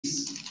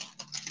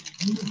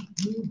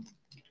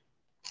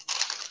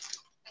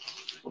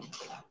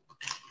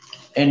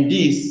And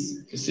this,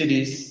 you see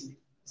this,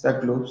 is a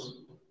globes.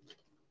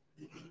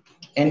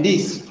 And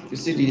this, you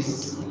see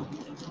this.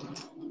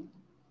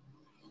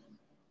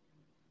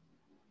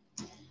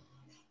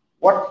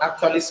 What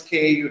actually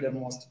scares you the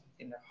most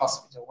in the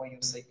hospital when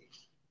you say it?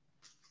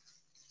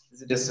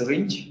 Is it the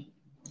syringe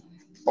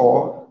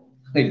or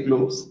the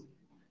gloves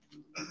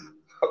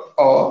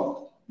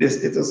or the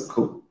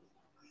stethoscope?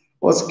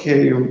 What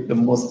scares you the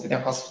most in the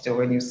hospital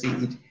when you see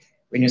it?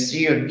 When you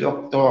see your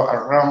doctor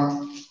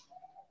around,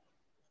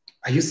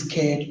 are you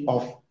scared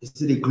of,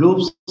 is it the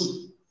gloves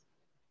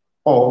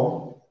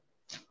or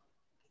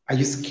are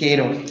you scared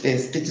of the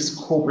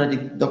stethoscope that the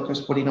doctor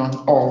is putting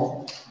on,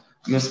 or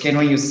you're scared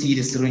when you see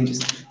the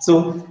syringes?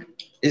 So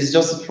it's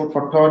just food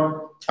for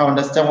thought. I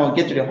understand when we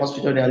get to the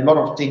hospital, there are a lot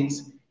of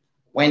things.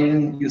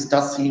 When you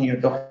start seeing your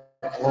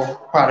doctor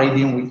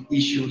parading with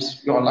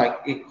issues, you're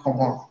like, hey, come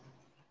on.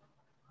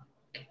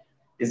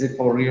 Is it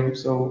for real?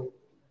 So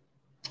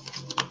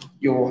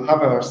you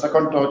have a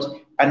second thought.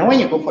 I know when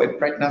you go for a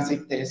pregnancy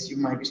test, you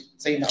might be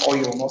saying that, oh,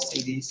 you will not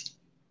say this,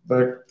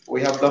 but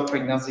we have blood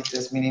pregnancy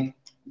test, meaning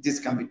this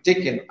can be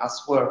taken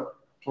as well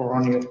to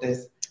run your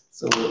test.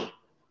 So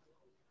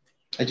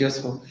I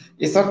just hope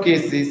it's okay,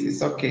 sis,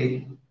 it's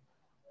okay.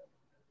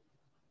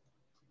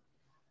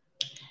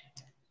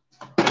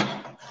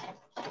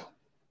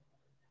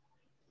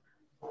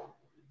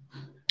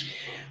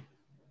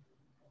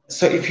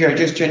 So if you are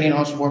just joining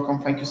us,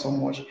 welcome, thank you so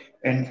much.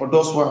 And for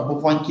those who are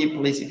above 1K,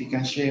 please, if you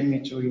can share me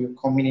to your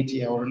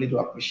community, I would really do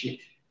appreciate.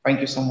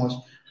 Thank you so much.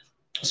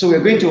 So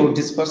we're going to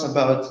discuss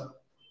about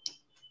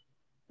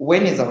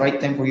when is the right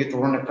time for you to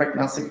run a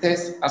pregnancy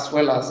test, as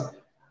well as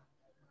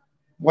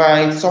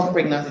why some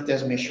pregnancy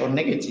tests may show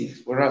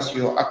negative, whereas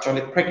you're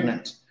actually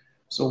pregnant.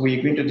 So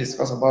we're going to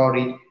discuss about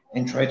it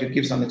and try to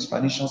give some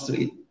explanations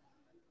to it.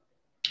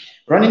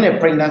 Running a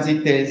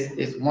pregnancy test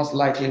is most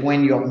likely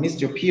when you have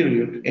missed your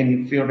period and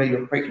you feel that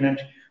you're pregnant,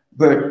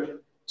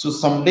 but to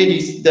some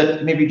ladies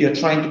that maybe they're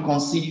trying to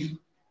conceive,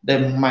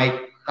 they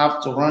might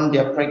have to run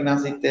their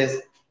pregnancy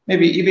test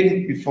maybe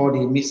even before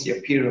they miss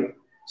their period.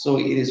 So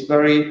it is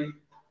very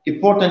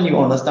important you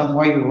understand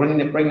why you're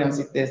running a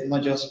pregnancy test,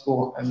 not just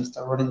go and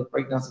start running a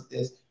pregnancy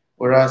test,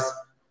 whereas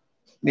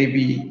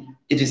maybe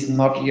it is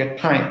not your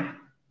time.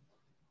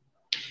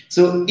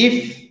 So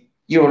if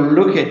you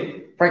look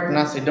at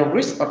pregnancy, there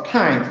is a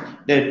time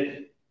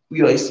that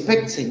you are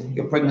expecting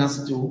your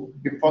pregnancy to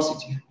be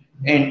positive.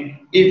 And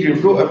if you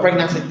do a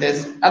pregnancy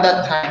test at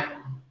that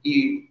time,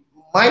 it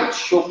might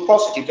show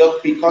positive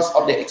just because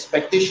of the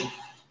expectation.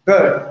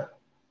 But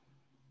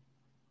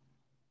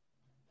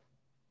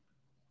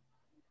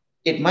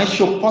it might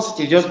show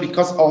positive just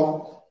because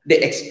of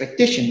the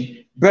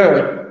expectation.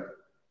 But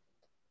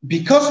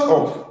because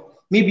of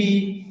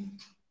maybe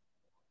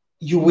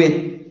you were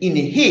in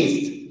a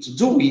haste to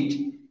do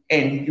it,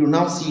 and you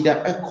now see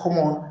that, oh, come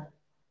on,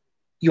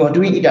 you are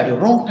doing it at the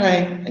wrong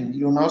time, and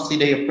you now see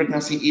that your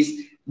pregnancy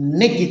is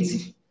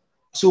negative.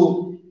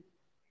 So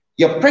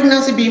your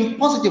pregnancy being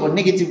positive or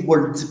negative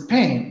will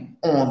depend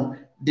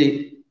on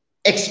the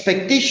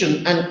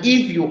expectation and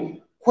if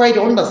you quite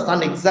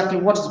understand exactly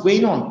what is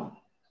going on.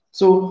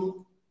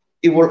 So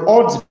it will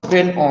all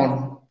depend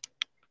on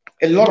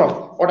a lot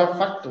of other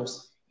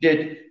factors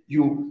that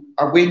you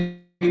are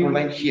going to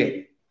learn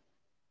here.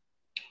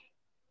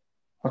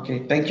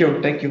 Okay, thank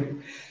you, thank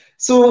you.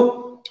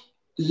 So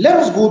let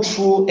us go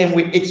through and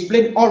we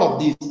explain all of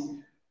this.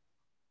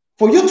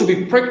 For you to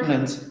be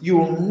pregnant,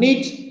 you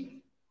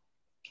need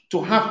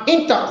to have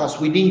intercourse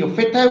within your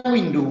fertile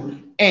window.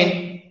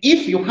 And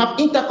if you have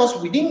intercourse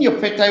within your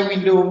fertile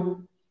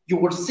window, you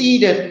will see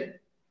that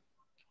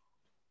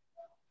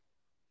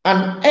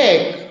an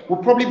egg will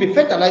probably be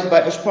fertilized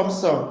by a sperm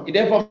cell. It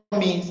therefore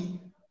means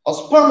a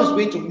sperm is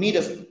going to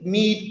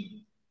need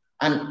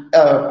an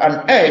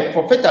egg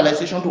for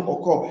fertilization to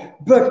occur.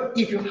 But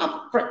if you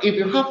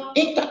have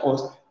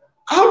intercourse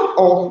out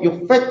of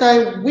your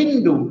fertile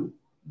window,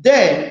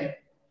 then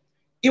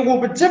it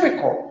will be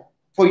difficult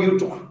for you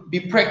to be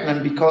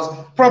pregnant because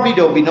probably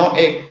there will be no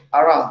egg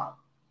around.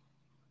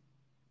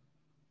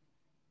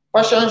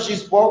 Passion,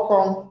 she's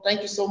welcome.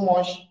 Thank you so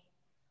much.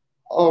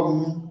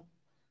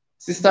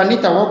 Sister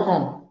Anita,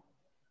 welcome.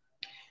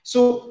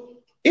 So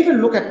if you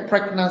look at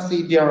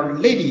pregnancy, there are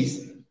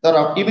ladies that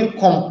have even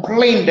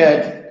complained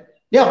that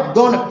they have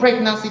done a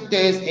pregnancy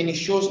test and it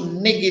shows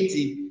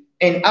negative.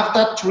 And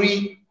after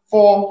 3,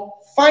 4,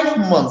 5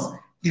 months,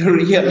 they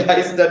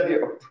realize that they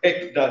are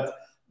pregnant.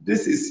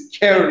 This is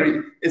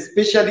scary,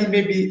 especially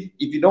maybe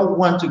if you don't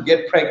want to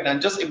get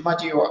pregnant. Just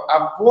imagine you're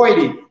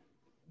avoiding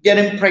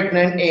getting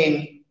pregnant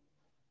and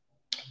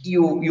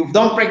you've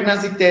done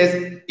pregnancy test,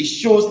 it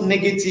shows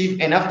negative,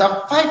 and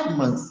after 5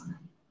 months,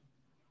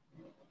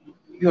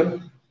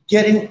 you're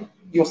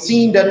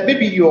seeing that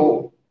maybe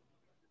you're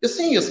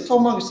seeing your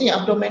stomach, you're seeing your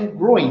abdomen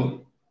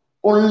growing,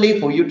 only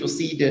for you to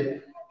see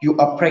that you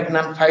are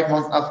pregnant 5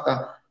 months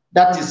after.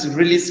 That is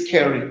really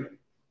scary.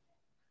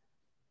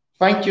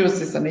 Thank you,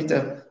 Sister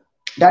Anita.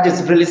 That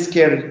is really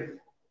scary.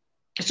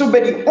 So,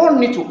 but you all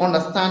need to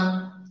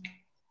understand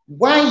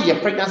why your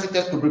pregnancy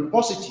test could be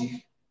positive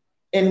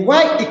and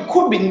why it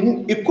could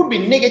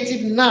be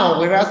negative now,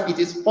 whereas it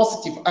is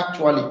positive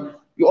actually.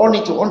 You all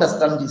need to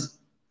understand this.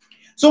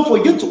 So for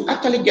you to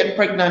actually get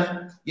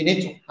pregnant, you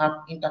need to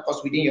have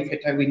intercourse within your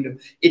fertile window.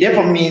 It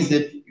therefore means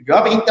that if you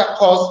have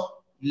intercourse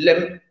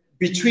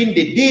between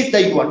the days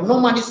that you are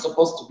normally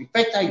supposed to be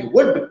fertile, you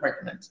will be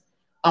pregnant.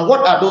 And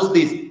what are those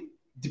days?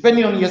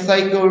 Depending on your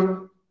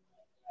cycle,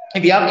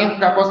 if you have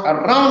intercourse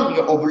around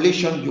your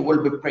ovulation, you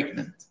will be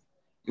pregnant.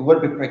 You will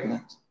be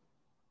pregnant.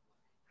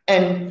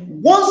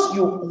 And once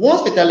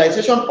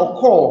fertilization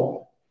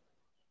occurs,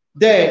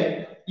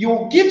 then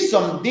you give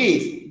some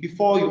days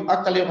before you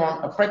actually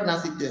run a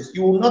pregnancy test.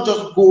 You will not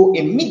just go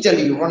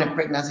immediately you run a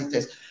pregnancy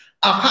test.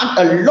 I've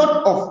had a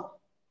lot of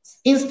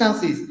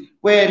instances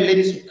where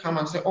ladies will come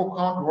and say, oh,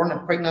 can't run a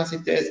pregnancy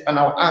test, and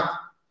I'll ask,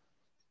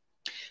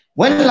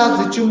 when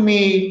last did you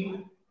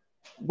meet?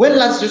 When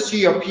last did you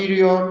see your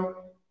period?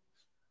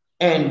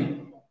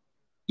 And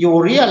you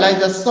will realize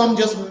that some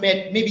just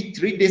met maybe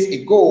 3 days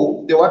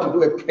ago. They want to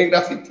do a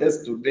pregnancy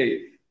test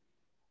today.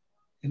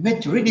 You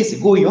met 3 days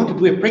ago, you want to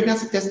do a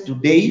pregnancy test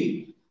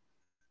today?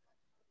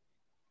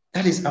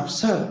 That is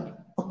absurd.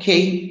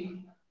 Okay.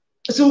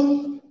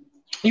 So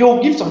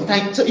you'll give some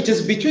time. So it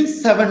is between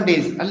 7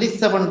 days, at least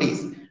 7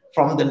 days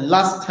from the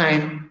last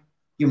time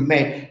you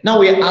met. Now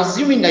we are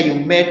assuming that you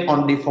met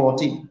on day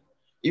 14.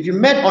 If you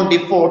met on day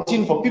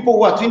 14, for people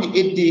who are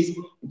 28 days,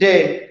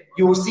 then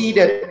you will see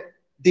that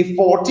day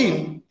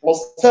 14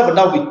 plus 7,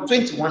 that will be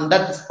 21.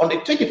 That is on the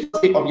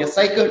 21st day of your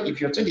cycle. If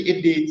you're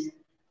 28 days,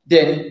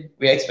 then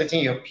we are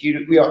expecting your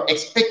period. We are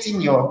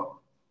expecting your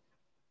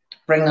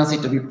pregnancy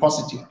to be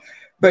positive.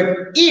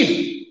 But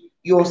if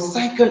your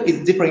cycle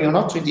is different, you're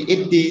not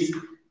 28 days,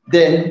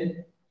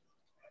 then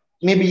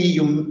maybe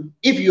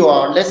if you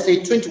are, let's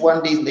say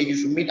 21 days, then you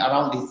should meet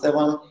around day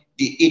 7,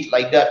 day 8,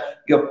 like that.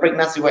 Your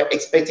pregnancy, we're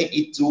expecting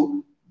it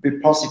to be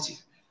positive.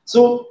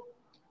 So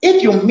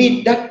if you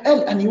meet that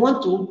early and you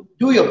want to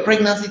do your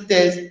pregnancy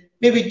test,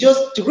 maybe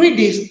just 3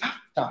 days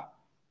after,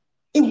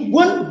 it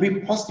won't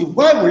be positive.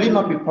 Why will it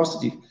not be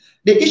positive?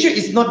 The issue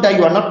is not that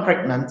you are not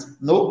pregnant.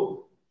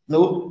 No,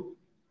 no.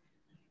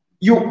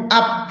 You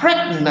are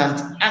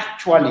pregnant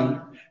actually,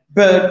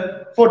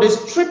 but for the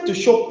strip to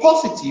show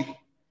positive,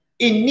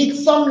 it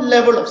needs some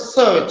level of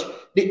surge.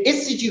 The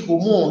HCG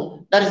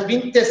hormone that is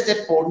being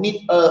tested for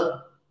needs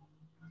a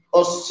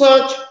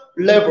surge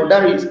level.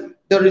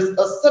 There is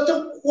a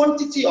certain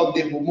quantity of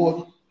the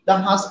hormone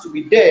that has to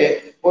be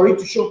there for it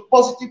to show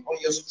positive on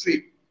your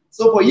strip.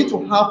 So for you to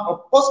have a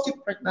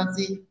positive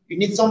pregnancy, you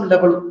need some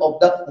level of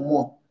that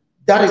hormone.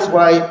 That is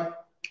why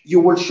you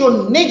will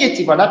show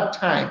negative at that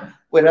time,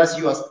 whereas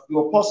you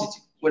are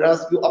positive,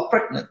 whereas you are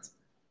pregnant.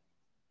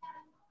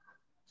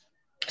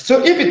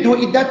 So if you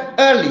do it that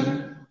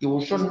early, you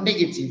will show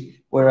negative,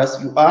 whereas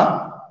you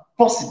are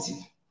positive.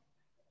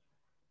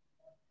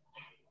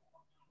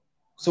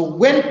 So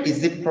when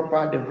is it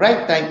proper? The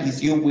right time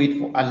is you wait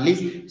for at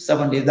least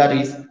 7 days. That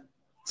is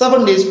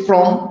 7 days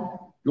from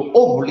your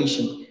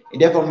ovulation. It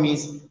therefore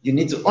means you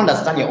need to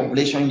understand your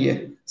ovulation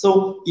year.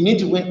 So you need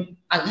to wait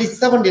at least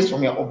 7 days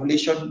from your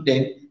ovulation,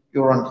 then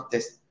you run the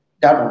test.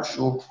 That will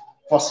show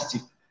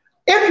positive.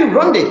 If you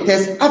run the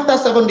test after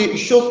 7 days, it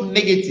shows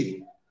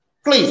negative.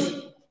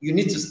 Please, you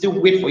need to still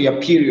wait for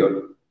your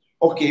period.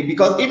 Okay,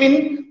 because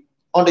even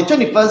on the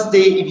 21st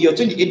day, if you're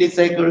 28-day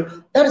cycle,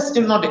 that is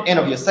still not the end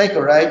of your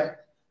cycle, right?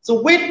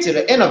 So wait till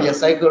the end of your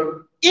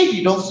cycle. If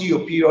you don't see your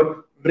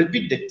period,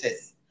 repeat the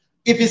test.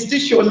 If it still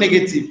shows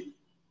negative,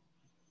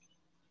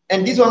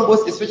 and this one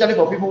goes especially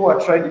for people who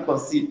are trying to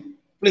conceive,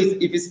 please,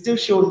 if it still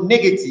shows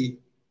negative,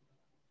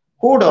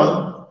 hold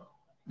on,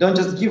 don't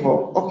just give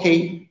up.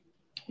 Okay,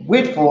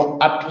 wait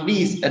for at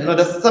least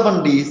another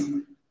 7 days,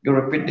 you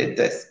repeat the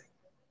test.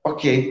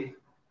 Okay,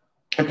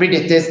 repeat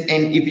the test,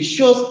 and if it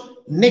shows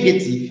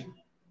negative,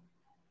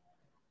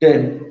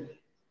 then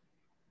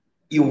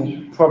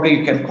you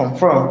can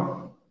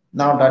confirm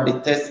now that the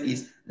test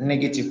is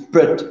negative.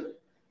 But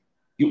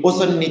you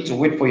also need to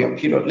wait for your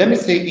period. Let me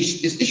say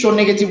it's show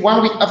negative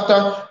 1 week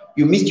after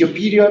you missed your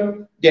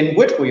period, then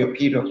wait for your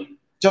period.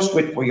 Just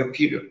wait for your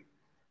period.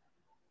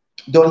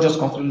 Don't just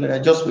conclude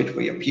that, just wait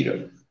for your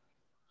period.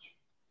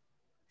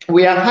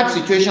 We have had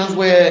situations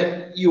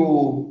where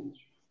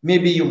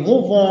maybe you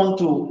move on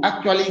to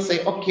actually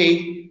say,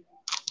 okay,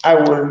 I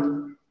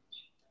will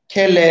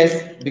care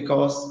less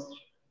because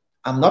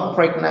I'm not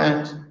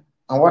pregnant.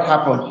 And what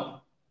happened?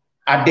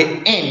 At the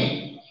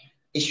end,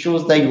 it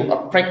shows that you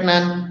are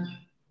pregnant.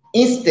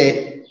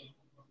 Instead,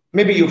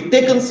 maybe you've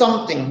taken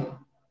something,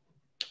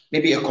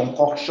 maybe a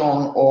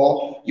concoction,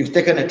 or you've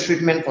taken a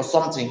treatment for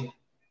something.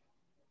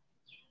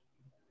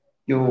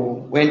 You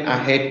went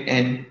ahead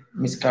and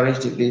miscarried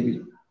the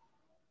baby.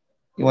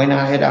 You went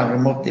ahead and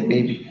removed the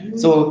baby.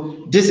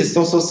 So this is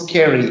also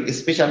scary,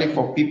 especially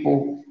for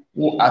people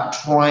who are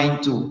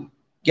trying to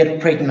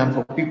get pregnant,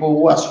 for people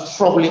who are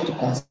struggling to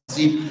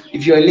conceive.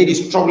 If you're a lady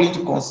struggling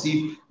to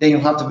conceive, then you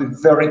have to be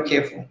very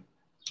careful.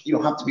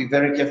 You have to be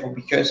very careful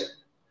because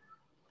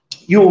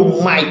you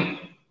might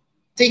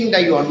think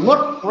that you are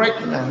not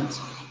pregnant,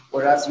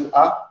 whereas you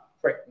are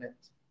pregnant.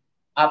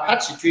 I've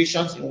had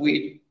situations in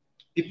which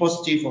people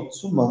stay for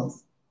 2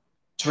 months,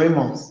 3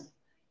 months,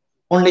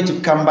 only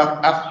to come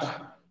back after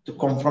to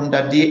confirm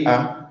that they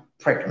are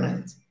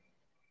pregnant.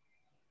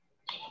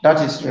 That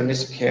is really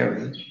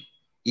scary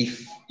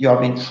if you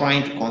have been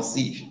trying to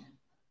conceive.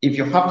 If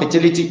you have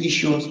fertility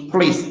issues,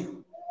 please,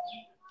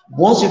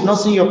 once you've not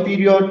seen your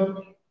period,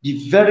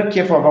 be very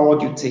careful about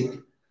what you take.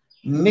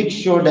 Make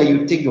sure that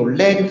you take your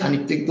lead and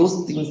you take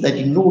those things that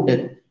you know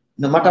that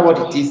no matter what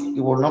it is, it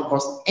will not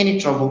cause any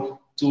trouble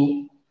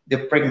to the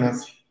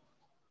pregnancy.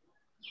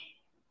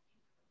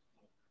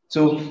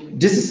 So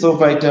this is so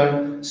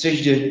vital,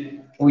 such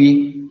that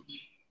we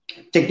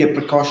take the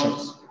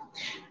precautions.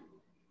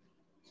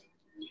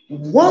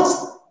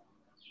 Once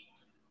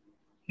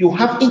you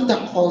have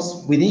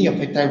intercourse within your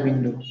fertile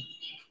window,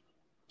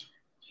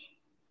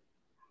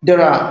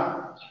 there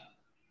are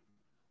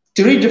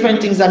 3 different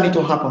things that need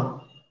to happen.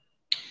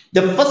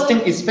 The first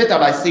thing is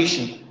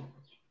fertilization.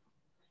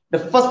 The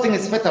first thing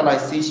is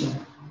fertilization.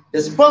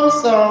 The sperm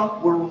cell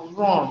will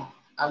run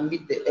and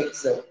meet the egg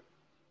cell,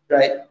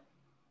 right?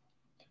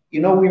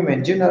 You know,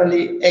 women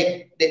generally,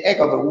 the egg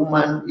of a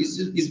woman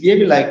is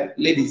behaving like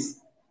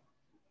ladies.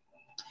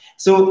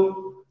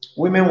 So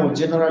women will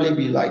generally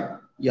be like,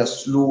 you're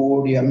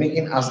slow, they are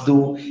making as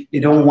though they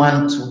don't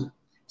want to.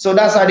 So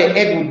that's why the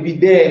egg would be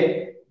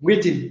there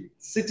waiting,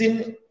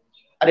 sitting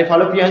at the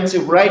fallopian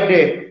tube right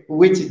there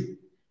waiting.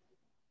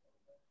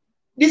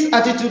 This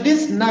attitude,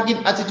 this nagging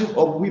attitude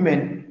of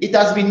women, it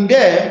has been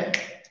there.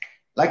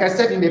 Like I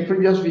said in the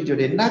previous video,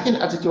 the nagging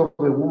attitude of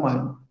a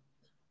woman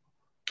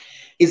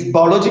is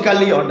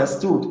biologically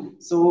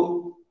understood.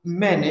 So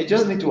men, you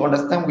just need to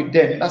understand with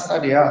them. That's how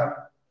they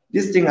are.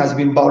 This thing has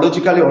been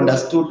biologically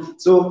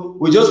understood. So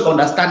we just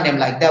understand them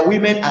like that.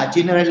 Women are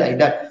generally like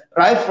that,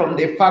 right from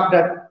the fact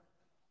that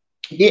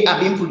they are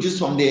being produced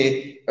from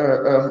the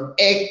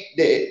egg,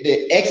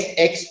 the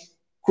XX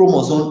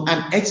chromosome,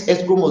 and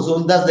XX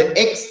chromosome, that's the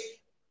X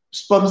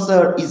sperm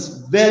cell, is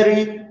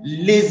very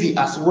lazy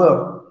as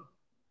well.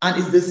 And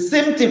it's the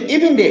same thing,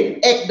 even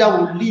the egg that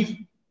will leave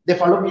the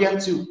fallopian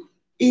tube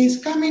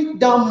is coming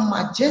down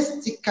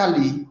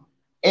majestically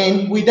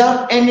and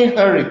without any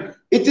hurry.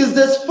 It is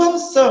the sperm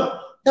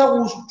cell that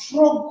will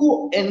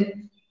struggle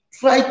and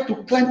try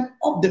to climb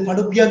up the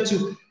fallopian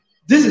tube.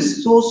 This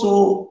is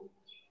so,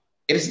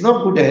 it's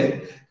not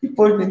good.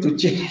 People need to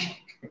change.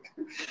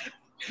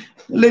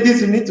 Ladies,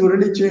 you need to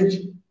really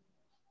change.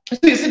 So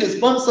you see the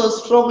sperm cell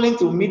struggling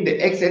to meet the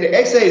egg cell. The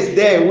egg cell is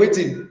there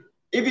waiting.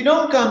 If you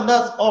don't come,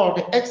 that's all.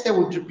 The egg cell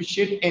will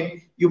depreciate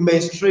and you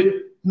menstruate,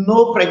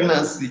 no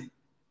pregnancy.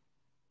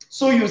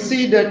 So you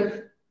see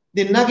that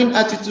the nagging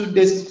attitude,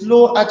 the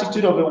slow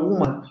attitude of a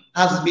woman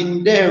has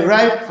been there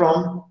right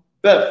from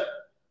birth.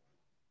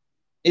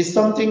 It's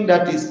something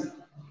that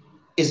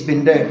it's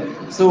been there.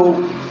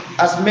 So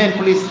as men,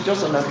 please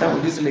just understand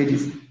with these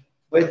ladies,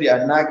 when they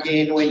are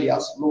nagging, when they are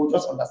slow,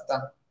 just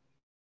understand.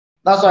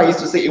 That's why I used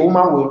to say a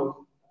woman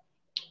will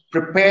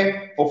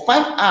prepare for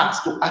 5 hours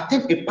to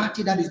attend a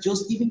party that is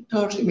just even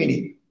 30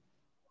 minutes.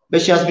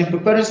 But she has been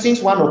preparing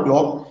since 1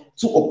 o'clock,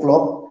 2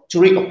 o'clock,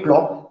 3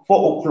 o'clock,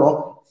 4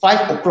 o'clock,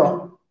 5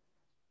 o'clock.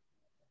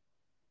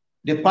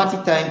 The party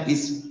time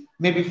is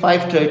maybe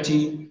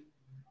 5:30.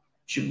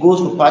 She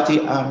goes to party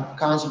and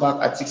comes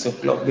back at 6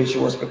 o'clock, but she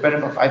was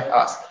preparing for 5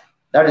 hours.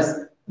 That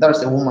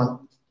is a woman.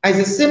 And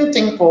it's the same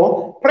thing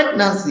for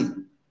pregnancy.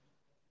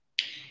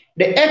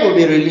 The egg will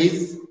be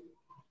released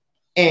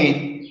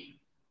and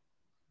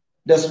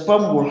the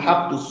sperm will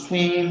have to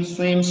swim,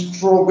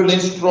 struggling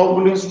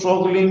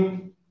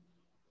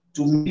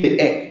to meet the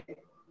egg.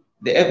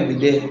 The egg will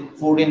be there,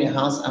 folding the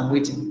hands and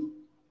waiting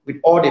with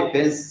all the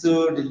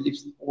pencil, the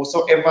lips,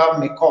 whatsoever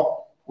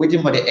makeup,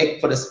 waiting for the egg,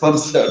 for the sperm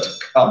cell to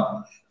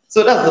come.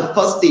 So that's the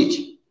first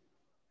stage.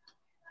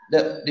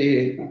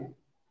 The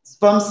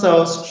sperm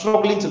cell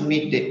struggling to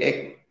meet the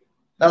egg.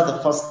 That's the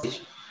first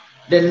stage.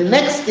 The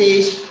next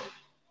stage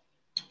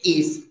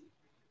is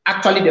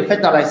actually the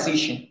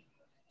fertilization.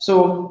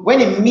 So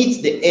when it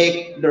meets the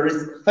egg, there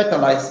is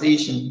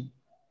fertilization.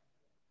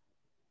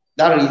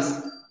 That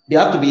is, they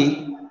have to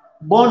be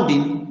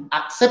bonding,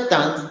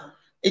 acceptance.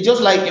 It's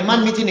just like a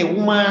man meeting a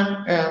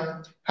woman.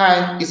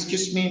 Hi,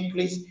 excuse me,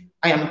 please.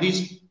 I am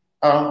this.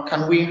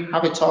 Can we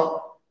have a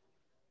talk?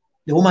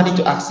 The woman need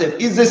to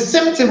accept. It's the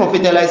same thing for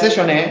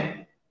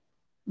fertilization,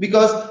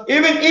 because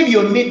even if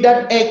you meet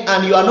that egg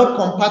and you are not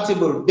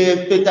compatible,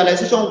 the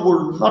fertilization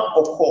will not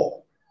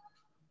occur.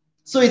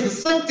 So it's the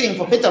same thing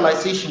for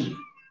fertilization.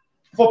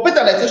 For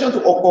fertilization to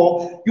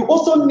occur, you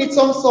also need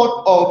some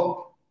sort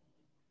of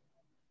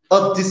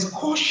a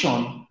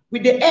discussion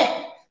with the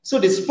egg. So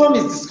the sperm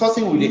is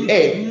discussing with the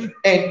egg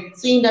and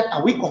saying that,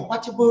 are we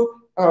compatible?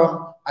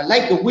 I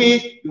like the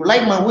way, you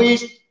like my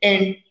ways.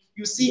 And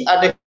you see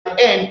at the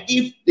end,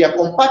 if they are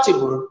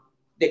compatible,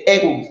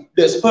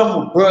 the sperm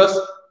will burst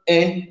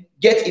and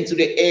get into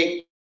the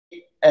egg,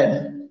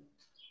 and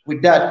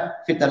with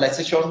that,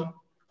 fertilization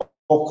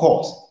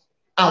occurs.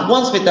 And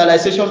once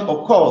fertilization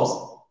occurs,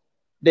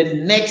 the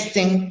next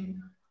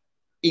thing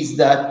is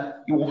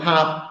that you will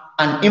have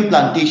an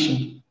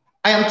implantation.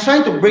 I am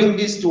trying to bring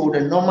this to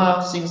the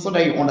normal thing so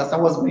that you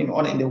understand what's going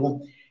on in the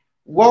womb.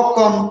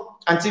 Welcome,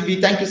 Auntie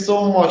V. Thank you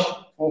so much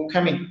for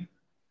coming.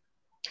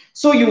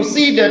 So you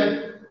see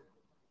that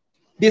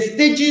the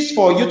stages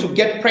for you to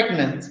get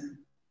pregnant,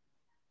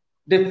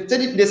 the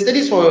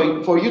stages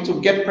for you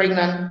to get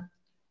pregnant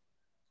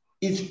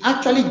is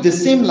actually the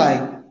same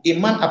like a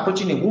man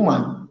approaching a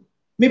woman,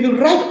 maybe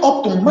right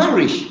up to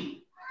marriage.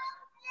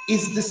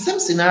 It's the same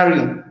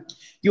scenario.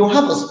 You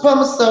have a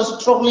sperm cell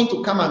struggling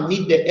to come and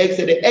meet the egg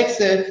cell. The egg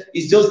cell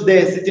is just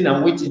there sitting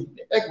and waiting.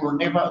 The egg will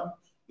never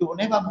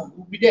move. It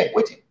will be there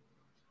waiting.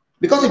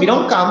 Because if you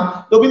don't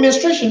come, there'll be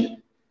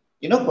menstruation.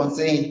 You're not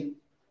concerned.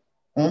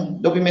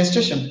 There'll be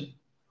menstruation.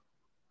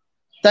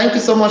 Thank you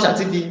so much,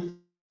 Auntie V.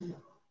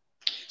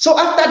 So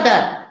after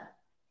that,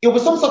 it will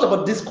be some sort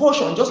of a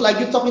discussion, just like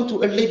you talking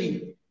to a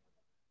lady.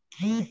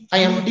 I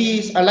am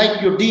this, I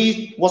like you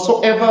this,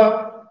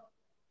 whatsoever.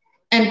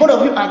 And both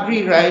of you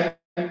agree, right?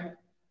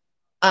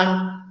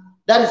 And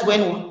that is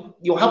when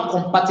you have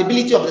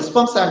compatibility of the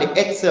sperm cell and the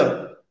egg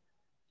cell.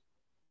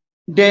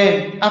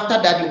 Then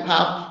after that, you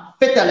have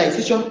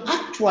fertilization,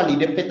 actually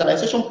the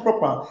fertilization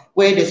proper,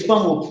 where the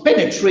sperm will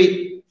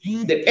penetrate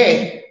the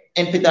egg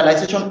and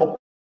fertilization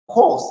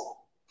occurs.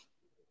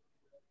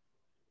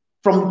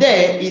 From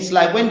there, it's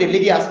like when the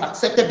lady has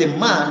accepted the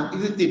man,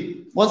 isn't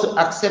it? Wants to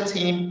accept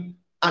him,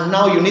 and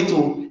now you need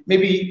to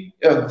maybe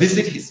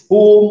visit his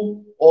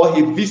home, or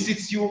he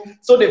visits you.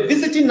 So the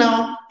visiting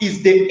now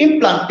is the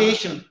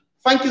implantation.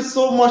 Thank you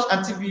so much,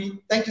 Auntie V.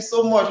 Thank you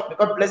so much.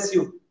 God bless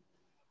you.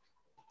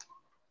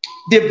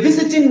 The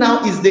visiting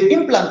now is the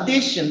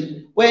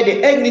implantation, where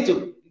the egg needs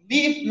to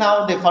leave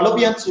now the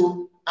fallopian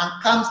tube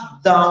and comes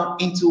down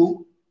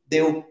into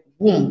the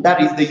womb,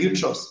 that is the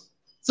uterus.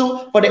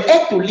 So for the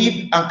egg to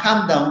leave and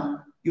come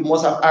down, you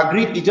must have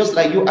agreed. It's just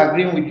like you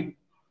agreeing with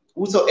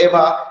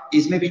whosoever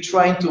is maybe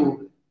trying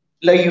to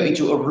let you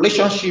into a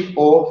relationship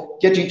or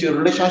get into a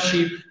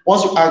relationship.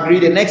 Once you agree,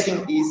 the next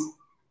thing is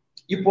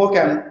you both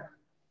can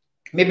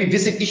maybe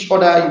visit each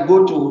other. You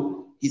go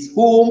to his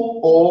home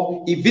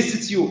or he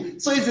visits you.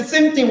 So it's the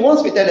same thing.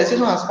 Once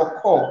fertilization has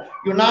occurred,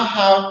 you now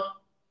have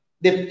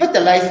the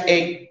fertilized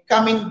egg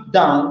coming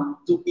down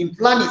to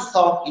implant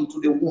itself into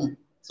the womb.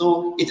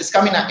 So it is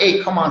coming at,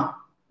 hey, come on,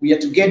 we are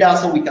together,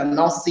 so we can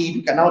now see,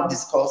 we can now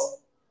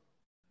discuss.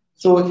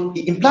 So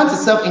it implants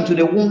itself into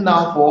the womb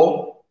now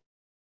for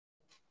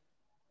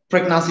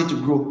pregnancy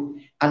to grow.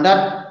 And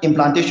that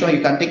implantation,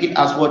 you can take it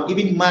as what?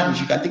 Even marriage,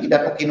 you can take it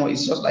that, okay, no,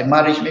 it's just like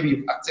marriage, maybe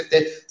you've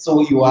accepted,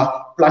 so you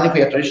are planning for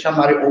your traditional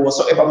marriage or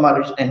whatsoever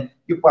marriage, and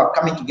people are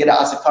coming together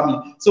as a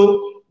family.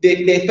 So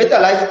the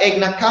fertilized egg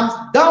now comes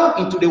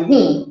down into the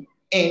womb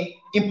and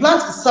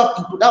implants itself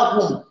into that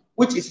womb,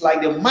 which is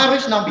like the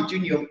marriage now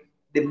between you,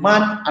 the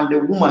man and the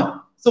woman.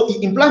 So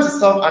it implants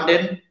itself and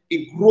then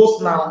it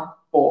grows now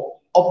for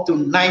up to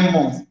 9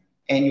 months,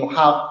 and you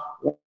have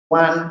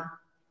one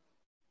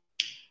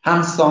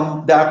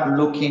handsome,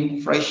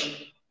 dark-looking,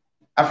 fresh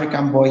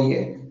African boy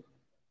here.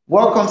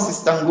 Welcome,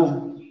 Sister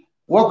Ngum.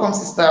 Welcome,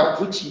 Sister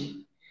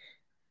Uchi.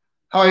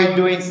 How are you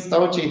doing, Sister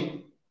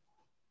Uchi?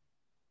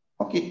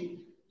 Okay.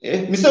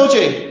 Mr.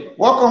 Uchi,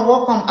 welcome,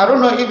 welcome. I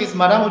don't know if it's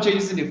Madam Uchi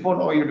using the phone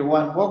or you're the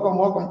one. Welcome,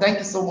 welcome. Thank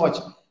you so much.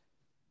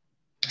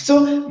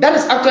 So that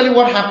is actually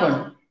what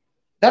happened.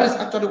 That is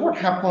actually what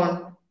happened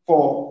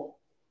for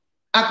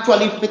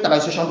actually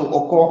fertilization to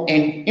occur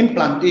and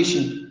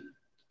implantation.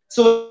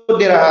 So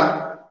there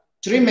are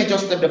 3 major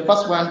steps. The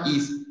first one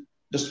is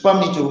the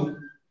sperm need to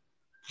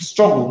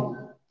struggle,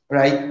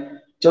 right?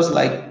 Just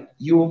like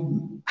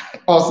you,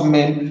 us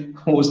men,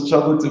 who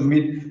struggle to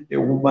meet a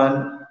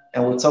woman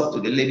and will talk to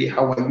the lady,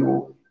 how are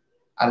you?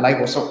 I like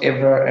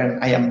whatsoever,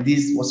 and I am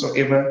this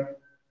whatsoever.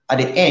 At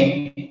the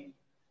end,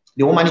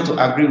 the woman need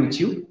to agree with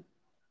you.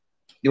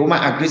 The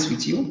woman agrees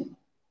with you.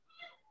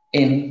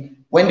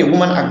 And when the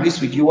woman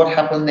agrees with you, what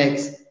happens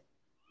next?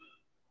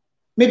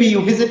 Maybe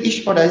you visit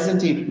each other,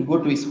 isn't it? You go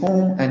to his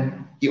home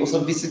and he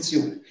also visits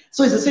you.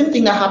 So it's the same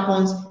thing that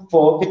happens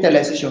for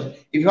fertilization.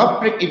 If you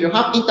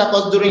have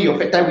intercourse during your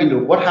fertile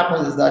window, what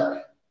happens is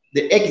that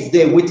the egg is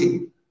there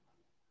waiting.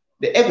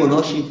 The egg will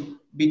not shift,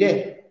 be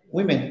there.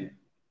 Women,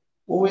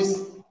 always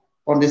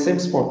on the same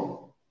spot.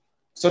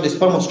 So the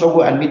sperm will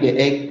struggle and meet the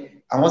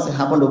egg. And once it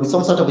happens, there'll be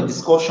some sort of a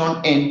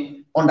discussion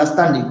and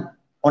understanding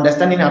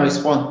and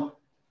response.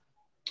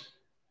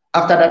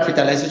 After that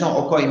fertilization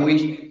occurs, in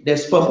which the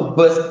sperm will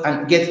burst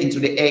and get into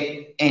the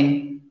egg.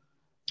 And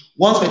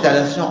once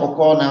fertilization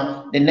occurs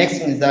now, the next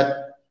thing is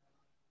that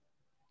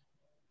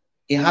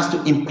it has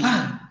to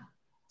implant.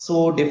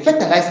 So the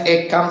fertilized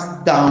egg comes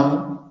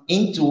down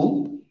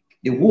into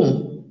the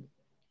womb,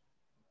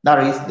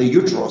 that is the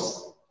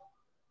uterus,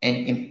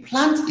 and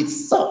implants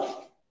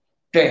itself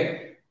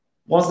there.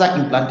 Once that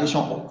implantation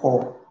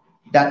occurs,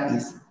 that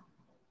is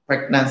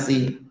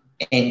pregnancy,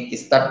 and it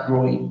starts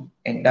growing,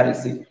 and that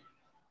is it.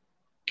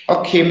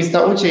 Okay,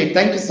 Mr. Uche,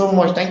 thank you so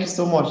much. Thank you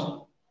so much.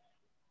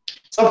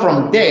 So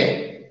from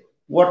there,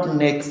 what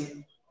next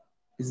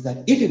is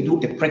that if you do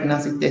a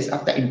pregnancy test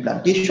after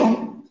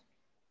implantation,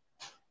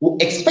 we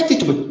expect it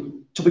to be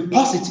to be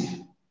positive.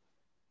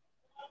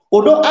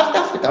 Although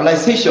after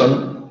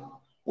fertilization,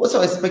 we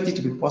also expect it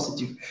to be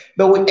positive,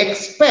 but we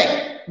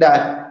expect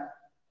that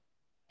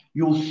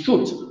you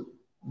should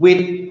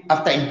wait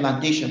after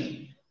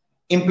implantation.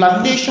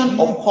 Implantation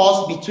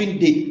occurs between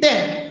day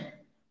 10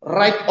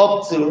 right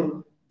up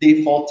till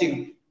day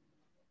 14.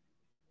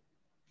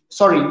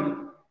 Sorry,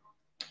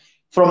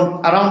 from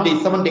around day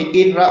 7, day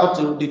 8, right up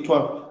to day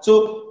 12.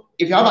 So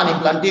if you have an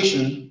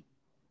implantation,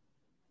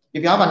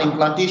 it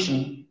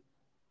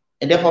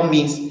therefore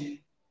means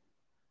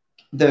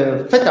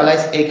the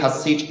fertilized egg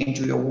has settled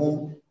into your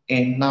womb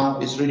and now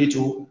is ready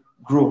to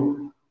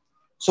grow.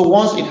 So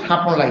once it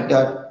happens like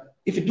that,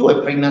 if you do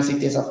a pregnancy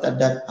test after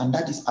that, and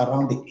that is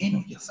around the end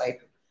of your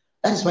cycle,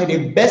 that is why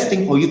the best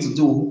thing for you to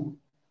do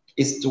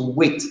is to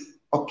wait.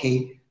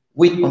 Okay,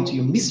 wait until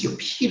you miss your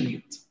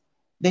period.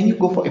 Then you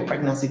go for a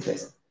pregnancy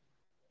test.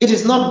 It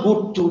is not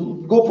good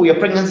to go for your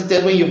pregnancy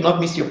test when you've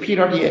not missed your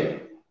period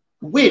yet.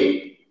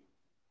 Wait.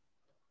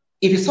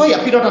 If you saw your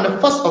period on the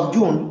 1st of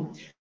June,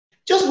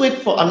 just wait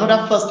for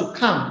another 1st to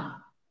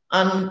come.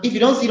 And if you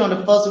don't see it on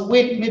the 1st,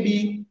 wait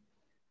maybe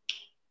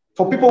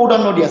for people who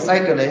don't know their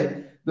cycle,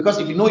 because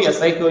if you know your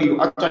cycle,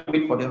 you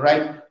actually wait for the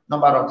right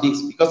number of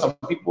days. Because some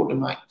people, they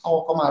might,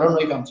 oh, come on, I don't know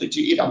if I'm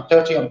 28, I'm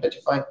 30, I'm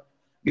 35.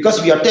 Because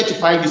if you are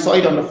 35, you saw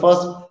it on the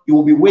 1st, you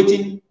will be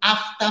waiting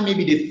after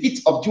maybe the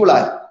 5th of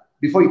July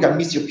before you can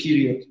miss your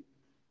period.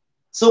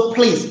 So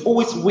please,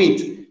 always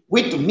wait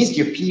to miss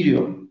your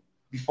period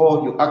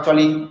before you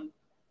actually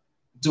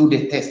do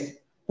the test.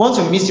 Once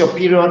you miss your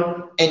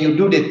period and you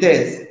do the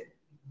test,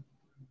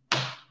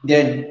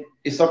 then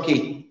it's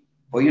okay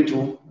for you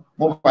to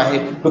move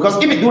ahead.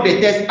 Because if you do the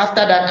test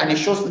after that and it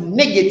shows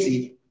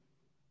negative,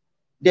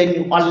 then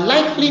you are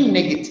likely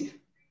negative.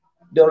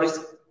 There is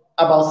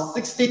about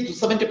 60 to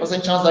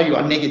 70% chance that you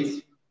are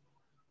negative.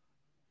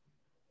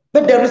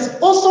 But there is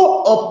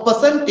also a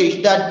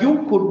percentage that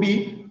you could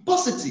be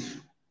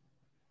positive.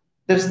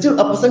 There is still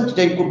a percentage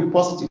that you could be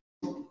positive.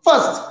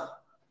 First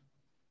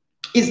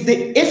is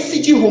the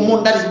HCG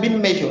hormone that is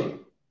being measured.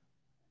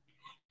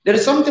 There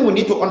is something we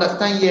need to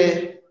understand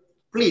here,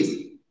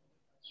 please.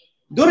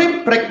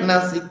 During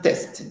pregnancy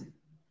testing,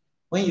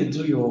 when you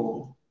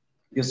do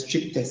your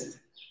strip test,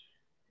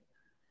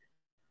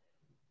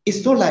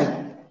 it's not like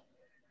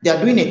they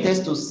are doing a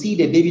test to see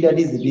the baby that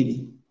is the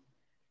baby.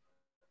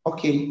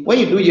 Okay, when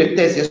you do your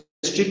test, your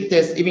strip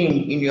test,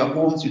 even in your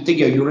homes, you take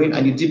your urine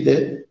and you dip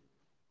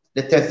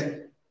the test.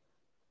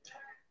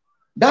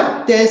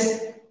 That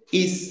test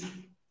is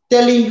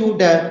telling you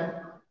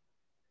that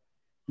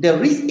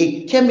there is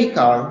a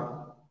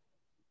chemical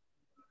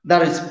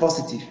that is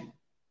positive.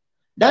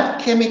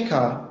 That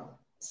chemical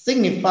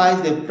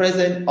signifies the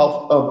presence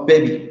of a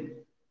baby.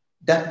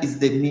 That is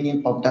the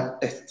meaning of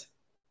that test.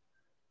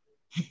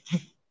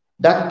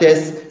 That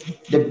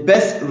test, the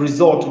best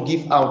result to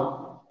give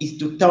out is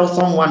to tell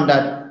someone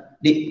that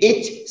the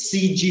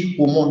HCG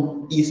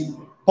hormone is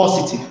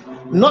positive.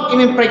 Not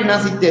even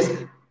pregnancy test.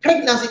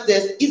 Pregnancy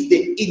test is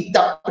the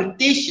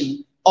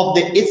interpretation of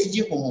the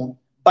HCG hormone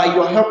by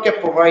your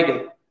healthcare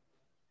provider.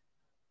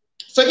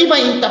 So if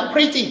I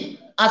interpret it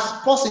as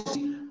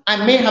positive,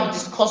 I may have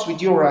discussed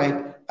with you,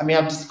 right? I may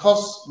have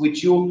discussed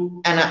with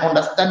you, and I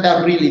understand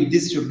that really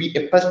this should be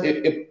a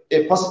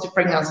positive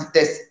pregnancy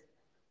test.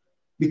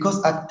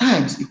 Because at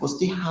times you could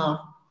still have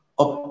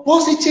a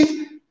positive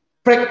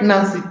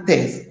pregnancy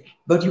test,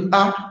 but you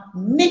are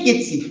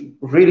negative.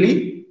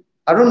 Really?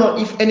 I don't know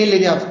if any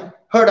lady has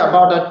heard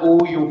about that or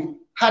you've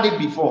had it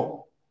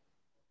before.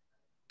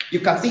 You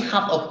can still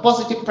have a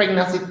positive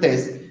pregnancy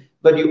test,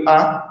 but you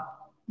are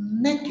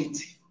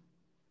negative.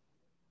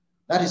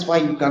 That is why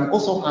you can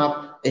also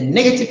have a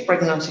negative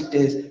pregnancy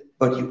test,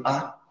 but you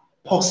are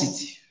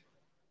positive.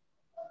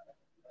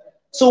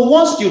 So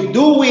once you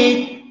do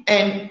it,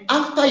 and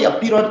after your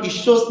period it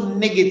shows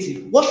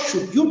negative, what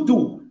should you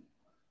do?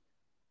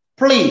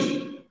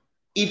 Please,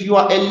 if you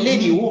are a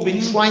lady who's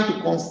been trying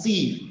to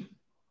conceive,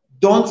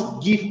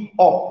 don't give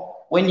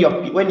up when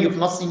you've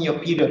not seen your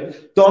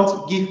period.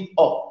 Don't give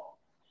up.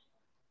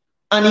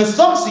 And in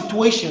some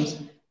situations,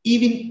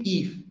 even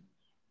if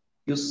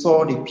you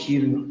saw the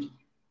period,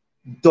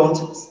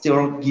 don't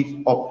still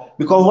give up,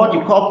 because what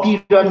you call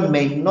period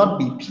may not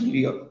be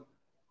period.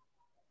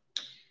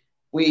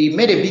 We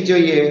made a video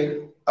here.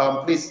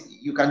 Please,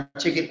 you can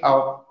check it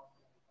out.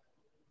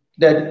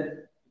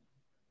 That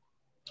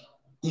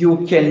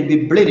you can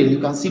be bleeding, you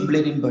can see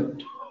bleeding,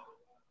 but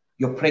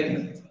you're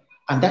pregnant,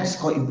 and that's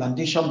called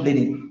implantation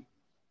bleeding.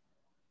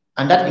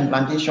 And that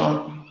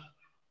implantation,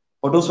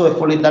 for those who have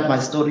followed that my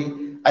story,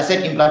 I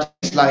said implantation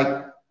is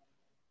like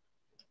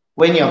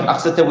when you're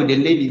accepted with a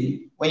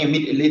lady, when you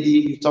meet a lady,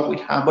 you talk with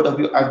her, both of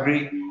you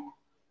agree,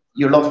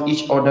 you love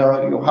each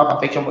other, you have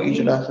affection for each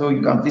other, so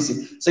you can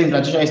visit. So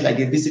implantation is like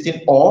a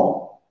visiting,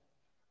 or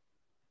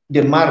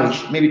the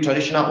marriage, maybe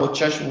traditional or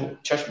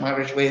church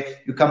marriage, where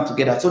you come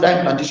together. So that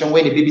implantation,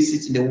 where the baby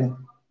sits in the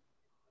womb.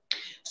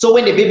 So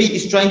when the baby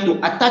is trying to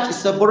attach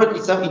itself, burrow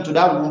itself into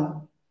that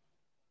womb,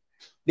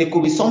 there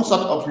could be some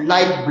sort of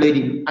light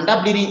bleeding, and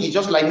that bleeding is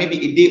just like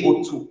maybe a day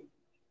or two.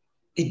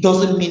 it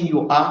doesn't mean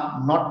you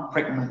are not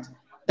pregnant.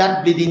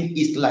 That bleeding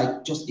is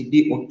like just a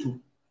day or two.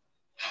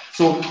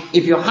 So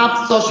if you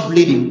have such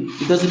bleeding,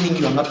 it doesn't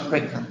mean you are not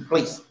pregnant.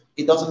 Please,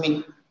 it doesn't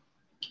mean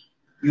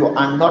you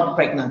are not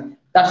pregnant.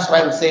 That's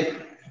why we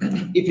said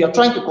if you're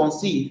trying to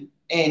conceive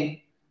and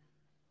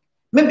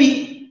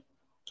maybe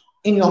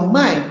in your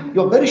mind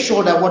you're very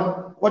sure that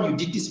what you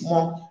did this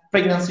month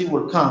pregnancy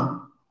will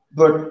come,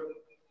 but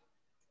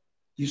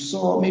you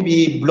saw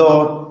maybe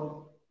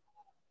blood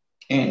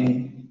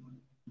and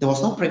there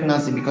was no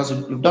pregnancy because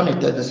you've done it,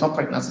 there's no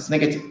pregnancy, it's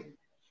negative.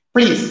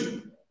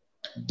 Please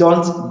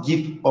don't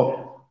give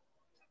up.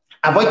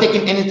 Avoid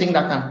taking anything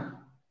that can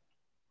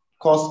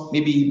cause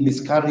maybe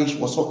miscarriage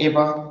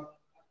whatsoever.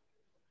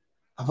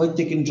 Avoid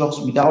taking drugs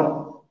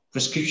without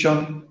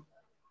prescription.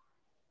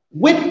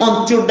 Wait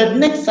until the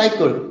next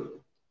cycle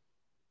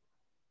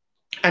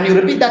and you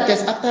repeat that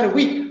test after a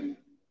week.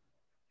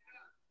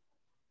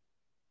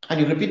 And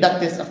you repeat that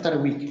test after a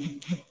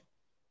week.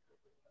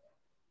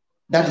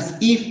 That is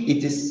if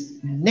it is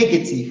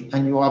negative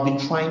and you have been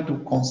trying to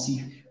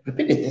conceive.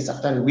 Repeat the test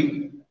after a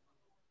week.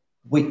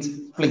 Wait,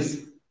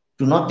 please.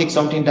 Do not take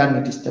something that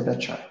may disturb the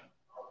child.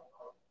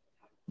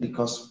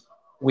 Because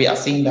we are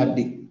saying that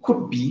you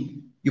could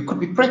be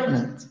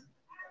pregnant.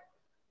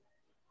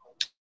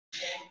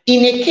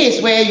 In a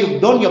case where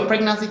you've done your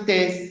pregnancy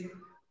test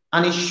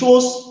and it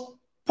shows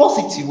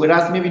positive,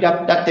 whereas maybe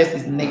that test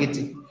is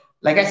negative.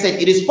 Like I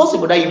said, it is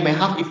possible that you may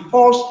have a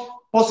false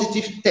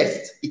positive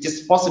test. It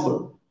is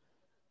possible.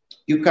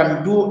 You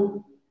can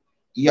do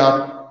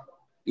your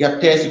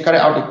test, you carry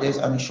out the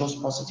test and it shows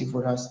positive,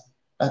 whereas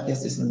that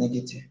test is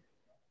negative.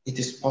 It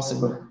is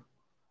possible.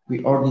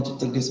 We all need to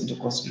take this into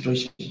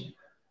consideration.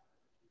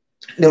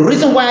 The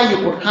reason why you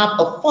could have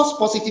a false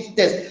positive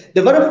test,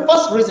 the very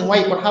first reason why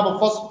you could have a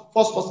false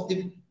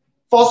positive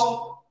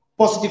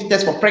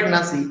test for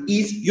pregnancy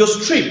is your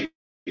strip.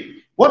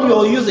 What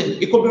you're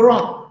using, it could be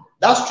wrong.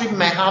 That strip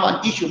might have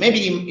an issue.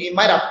 Maybe it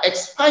might have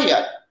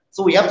expired.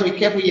 So we have to be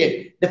careful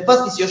here. The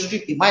first is your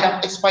strip, it might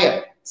have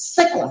expired.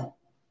 Second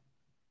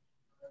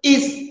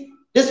is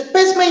the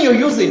specimen you're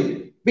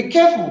using. Be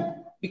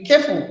careful. Be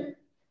careful.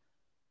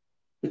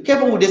 Be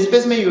careful with the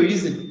specimen you're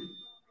using.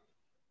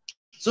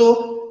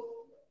 So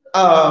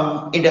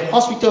in the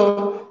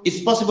hospital,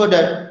 it's possible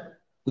that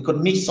we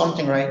could mix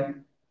something, right?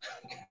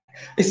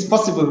 It's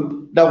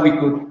possible that we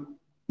could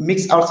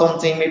mix out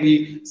something,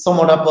 maybe some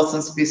other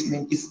person's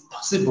specimen. It's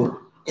possible.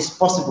 It's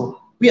possible.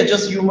 We are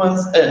just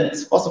humans, and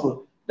it's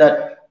possible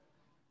that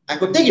I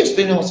could take your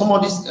specimen or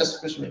somebody's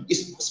specimen.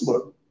 It's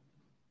possible.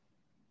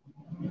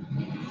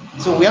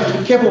 So we have to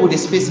be careful with the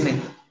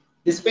specimen.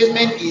 The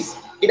specimen is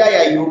either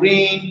your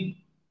urine,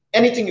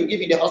 anything you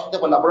give in the hospital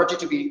for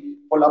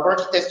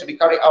laboratory tests to be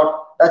carried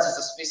out. That is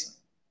a specimen.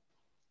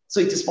 So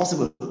it is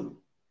possible.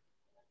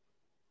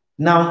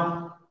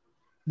 Now,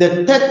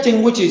 the third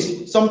thing, which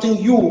is something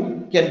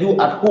you can do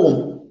at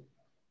home,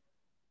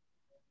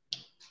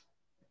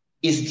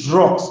 is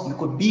drugs. You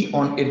could be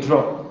on a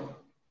drug.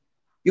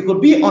 You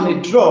could be on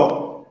a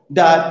drug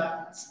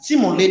that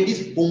stimulates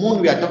this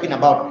hormone we are talking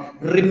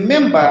about.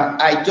 Remember,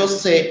 I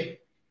just said,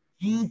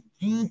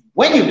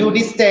 when you do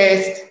this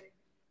test,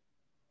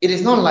 it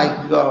is not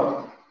like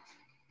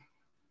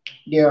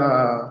they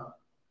are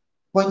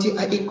pointing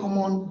at it, come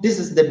on, this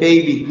is the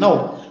baby.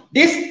 No,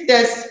 this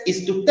test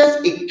is to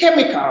test a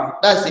chemical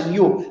that's in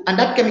you, and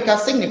that chemical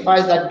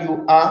signifies that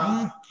you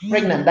are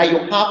pregnant, that you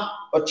have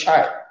a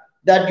child,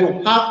 that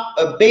you have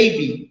a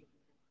baby.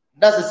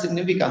 That's the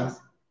significance.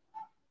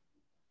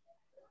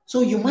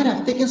 So you might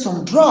have taken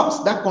some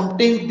drugs that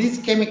contain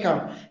this chemical,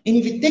 and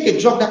if you take a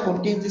drug that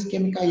contains this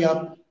chemical,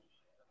 your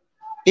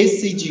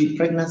HCG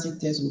pregnancy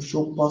test will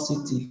show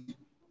positive.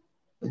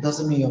 It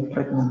doesn't mean you're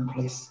pregnant,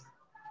 please.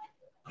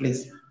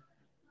 Please.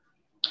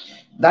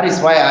 That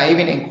is why I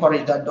even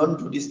encourage that don't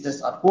do this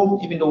test at home,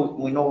 even though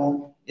we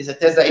know it's a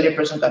test that any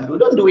person can do.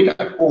 Don't do it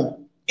at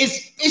home,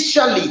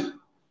 especially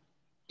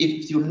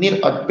if you need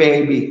a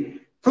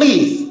baby.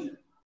 Please,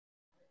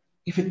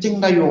 if you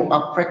think that you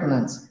are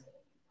pregnant,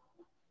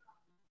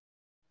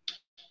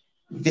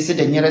 visit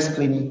the nearest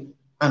clinic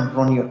and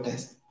run your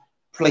test.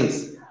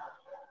 Please,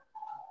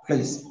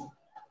 please.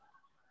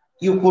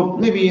 You could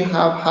maybe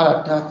have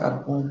heart attack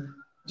at home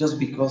just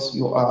because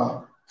you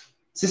are.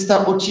 Sister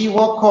Ochi,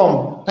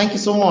 welcome. Thank you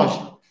so much.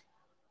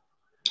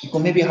 You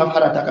could maybe have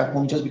heart attack at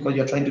home just because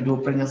you're trying to do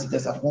a pregnancy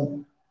test at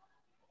home.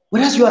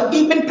 Whereas you are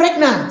even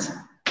pregnant.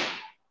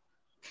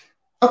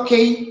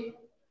 Okay.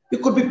 You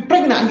could be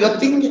pregnant and you're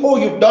thinking, oh,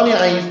 you've done it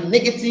and it's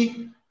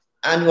negative.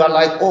 And you are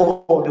like,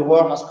 oh, the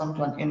world has come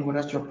to an end,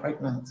 whereas you're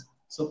pregnant.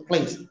 So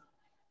please,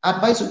 I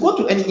advise you go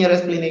to any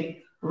nearest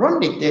clinic, run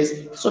the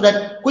test so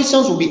that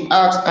questions will be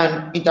asked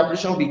and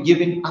interpretation will be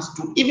given as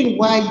to even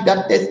why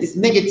that test is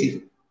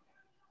negative.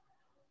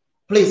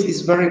 Please,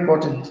 it's very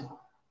important.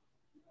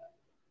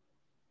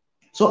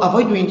 So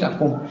avoid doing it at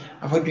home.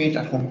 Avoid doing it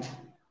at home.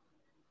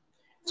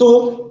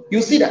 So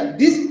you see that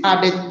these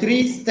are the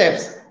 3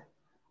 steps.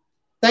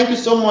 Thank you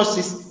so much,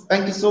 sis.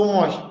 Thank you so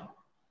much.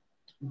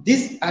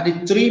 These are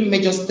the 3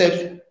 major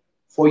steps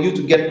for you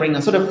to get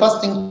pregnant. So the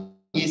first thing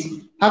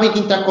is having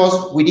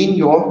intercourse within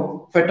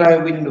your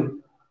fertile window.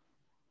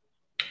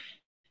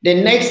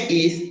 The next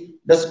is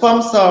the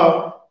sperm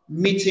cell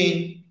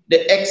meeting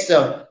the egg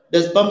cell.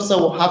 The sperm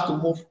cell will have to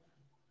move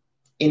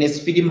in a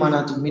speedy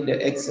manner to meet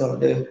the egg cell.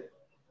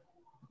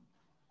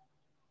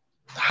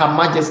 Her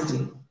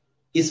Majesty.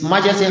 His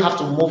Majesty have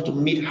to move to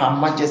meet Her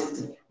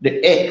Majesty.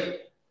 The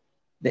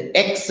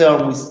egg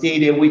cell will stay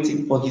there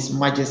waiting for His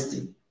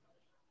Majesty.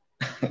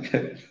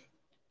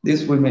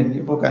 These women,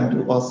 people can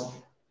do us.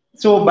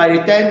 So by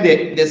the time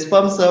the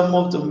sperm cell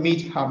move to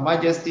meet Her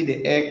Majesty,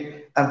 the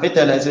egg, and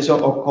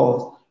fertilization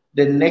occurs,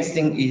 the next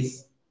thing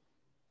is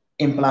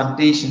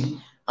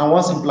implantation. And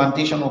once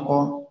implantation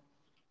occurs,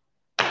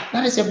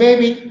 that is your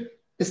baby.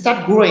 They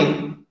start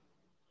growing.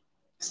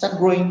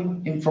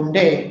 And from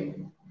there,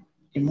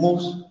 it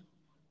moves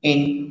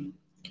in.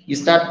 You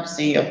start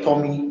seeing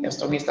your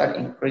stomach start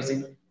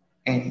increasing,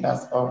 and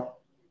that's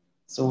all.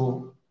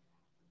 So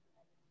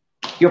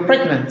you're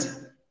pregnant.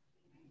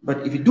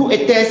 But if you do a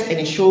test and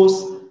it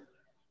shows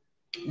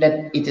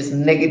that it is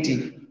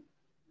negative,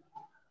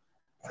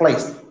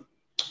 please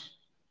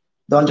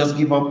don't just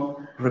give up.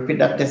 Repeat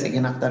that test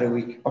again after a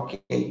week.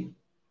 Okay.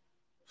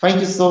 Thank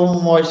you so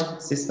much,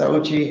 Sister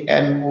Uchi,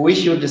 and we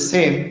wish you the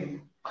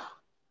same.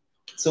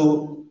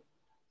 So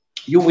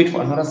you wait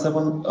for another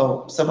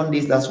 7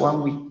 days, that's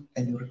 1 week,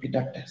 and you repeat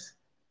that test.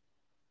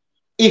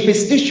 If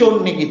it's still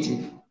shown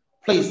negative,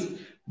 please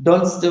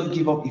don't still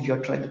give up if you're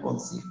trying to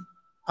conceive.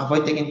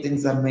 Avoid taking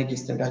things that may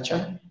disturb that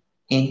child,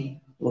 and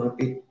we'll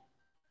repeat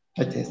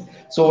the test.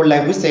 So,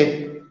 like we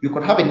said, you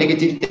could have a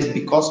negative test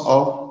because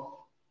of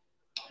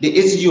the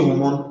HCG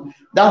hormone.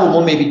 That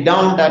hormone may be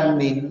down, that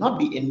may not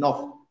be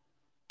enough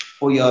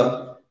for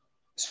your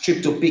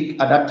strip to peak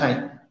at that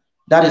time.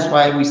 That is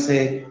why we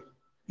say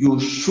you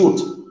should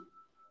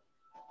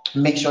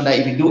make sure that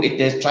if you do a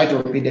test, try to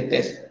repeat the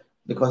test,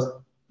 because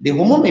the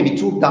hormone may be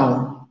too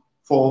down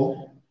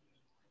for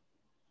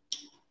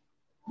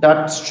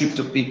that strip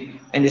to peak,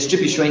 and the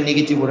strip is showing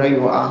negative whether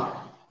you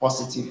are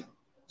positive.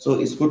 So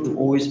it's good to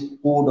always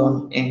hold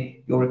on and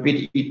you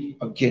repeat it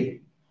again.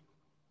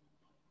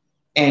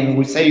 And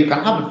we say you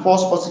can have a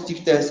false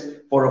positive test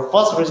for a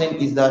first reason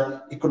is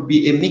that it could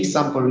be a mixed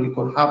sample. You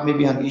could have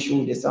maybe an issue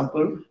with the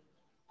sample.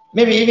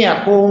 Maybe even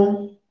at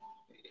home,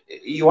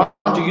 you want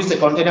to use a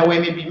container where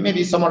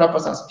maybe some other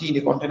person's pee in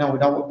the container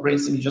without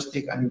rinsing. You just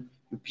take and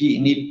you pee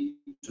in it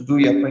to do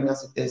your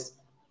pregnancy test.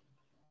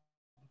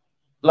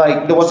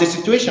 Like there was a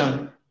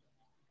situation,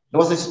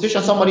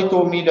 somebody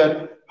told me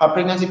that her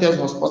pregnancy test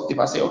was positive.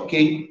 I said,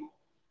 okay,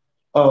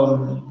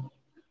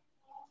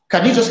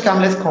 can you just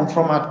come, let's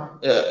confirm her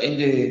in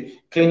the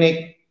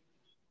clinic.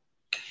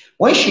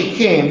 When she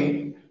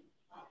came,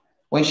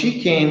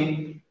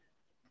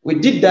 we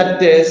did that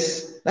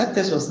test. That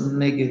test was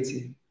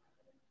negative.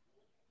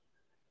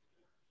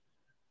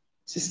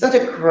 She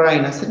started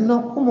crying. I said,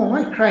 no, come on,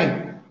 why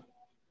crying?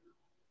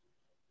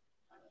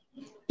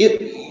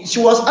 She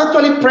was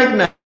actually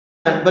pregnant,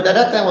 but at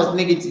that time was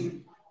negative.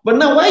 But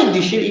now, why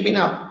did she even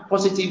have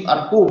positive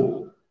at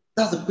home?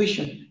 That's the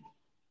question.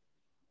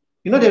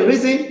 You know the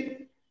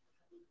reason?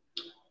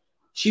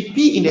 She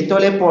peed in the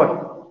toilet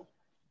pot.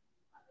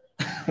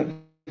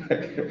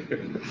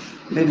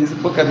 Ladies,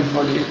 look at it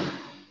for you.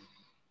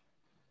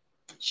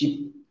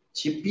 She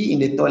peed in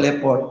the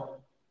toilet pot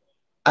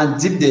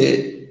and dipped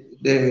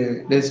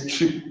the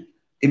strip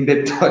in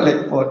the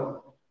toilet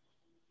pot.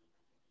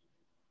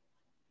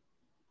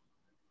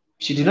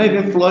 She did not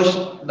even flush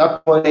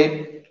that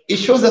toilet. It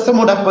shows that some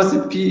other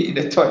person pee in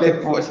the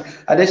toilet pot,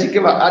 and then she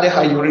came and added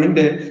her urine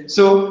there.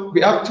 So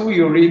we have 2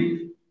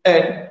 urine,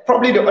 and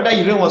probably the other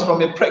urine was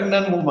from a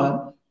pregnant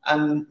woman,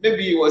 and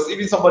maybe it was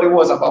even somebody who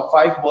was about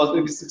 5 months,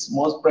 maybe 6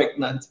 months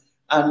pregnant,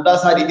 and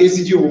that's how the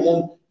HCG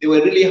hormone, they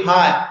were really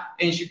high,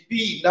 and she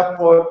peed in that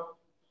pot.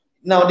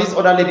 Now this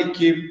other lady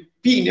came,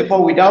 pee in the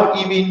pot without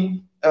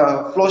even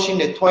flushing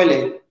the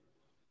toilet,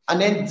 and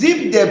then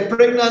dip the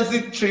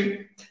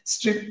pregnancy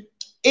strip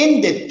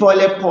in the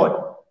toilet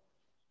pot.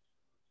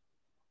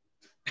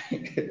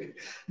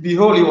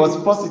 Behold, it was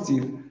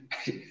positive.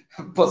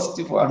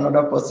 Positive for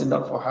another person,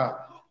 not for her.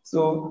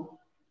 So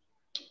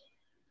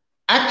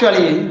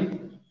actually,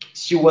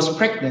 she was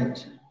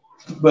pregnant,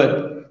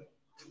 but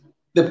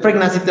the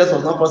pregnancy test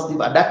was not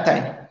positive at that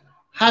time.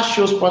 Her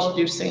shows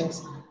positive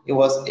since it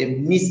was a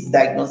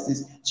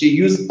misdiagnosis. She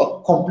used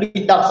a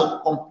complete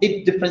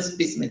different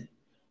specimen.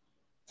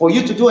 For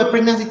you to do a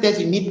pregnancy test,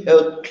 you need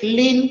a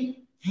clean,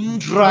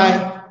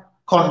 dry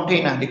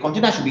container. The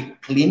container should be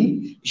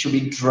clean, it should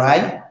be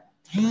dry.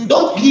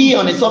 Don't pee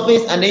on the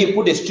surface and then you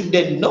put a strip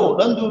there. No,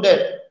 don't do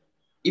that.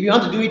 If you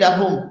want to do it at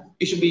home,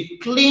 it should be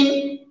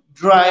clean,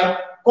 dry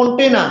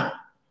container.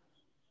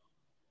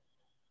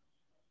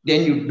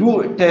 Then you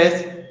do a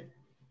test.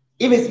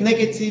 If it's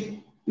negative,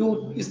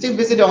 you still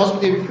visit the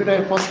hospital if you feel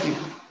that it's positive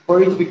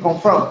for it to be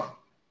confirmed.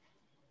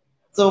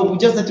 So we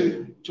just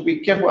need to be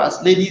careful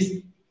as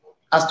ladies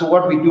as to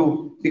what we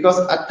do, because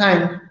at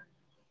times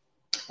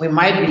we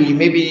might be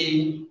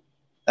maybe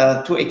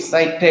too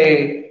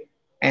excited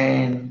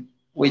and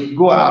we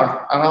go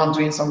out around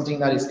doing something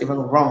that is even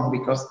wrong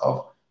because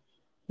of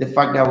the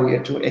fact that we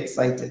are too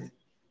excited.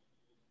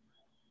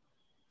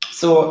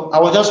 So I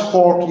will just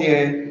pause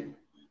here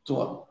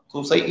to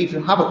say, if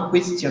you have a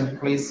question,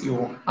 please,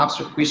 you ask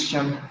your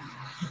question.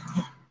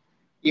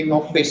 If no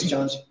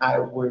questions, I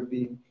will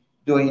be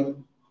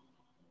doing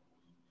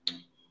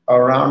a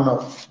round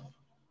of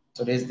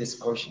today's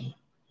discussion.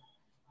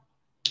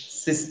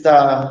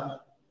 Sister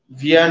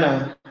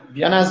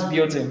Vienna's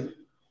beauty.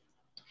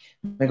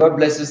 May God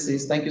bless you,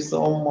 sis. Thank you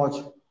so much.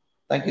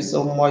 Thank you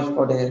so much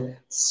for the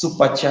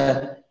super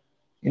chat.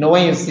 You know,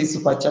 when you see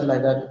super chat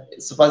like that,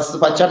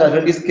 super chat are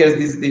really scarce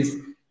these days.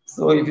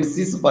 So if you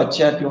see super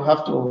chat, you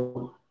have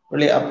to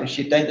really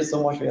appreciate. Thank you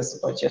so much for your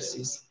super chat,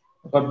 sis.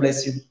 God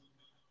bless you.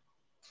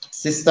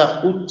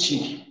 Sister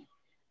Uchi.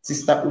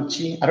 Sister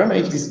Uchi. I don't know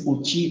if it is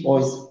Uchi or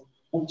is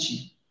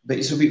Uchi, but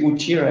it should be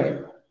Uchi, right?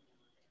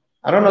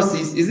 I don't know,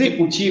 sis. Is it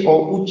Uchi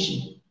or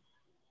Uchi?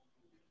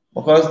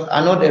 Because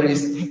I know there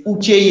is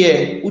Uche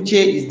here. Uche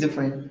is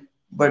different,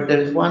 but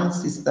there is one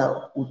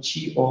sister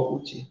Uchi or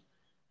Uchi.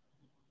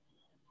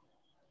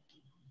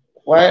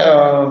 Why,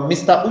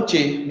 Mr.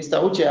 Uche?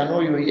 Mr. Uche, I know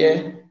you're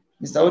here.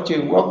 Mr.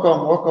 Uche,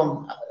 welcome,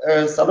 welcome.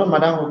 Salon,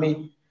 Madam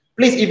Rumi.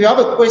 Please, if you have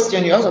a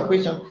question, you ask a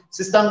question.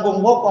 Sister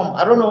Ngom, welcome.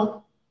 I don't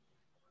know.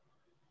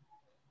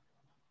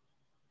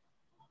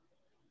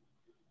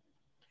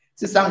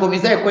 Sister Ngom,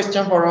 is there a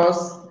question for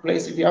us?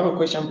 Please, if you have a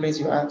question, please,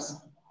 you ask.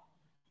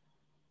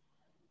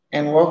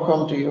 And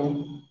welcome to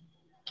you.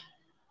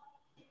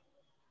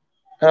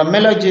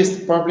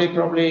 Melogist,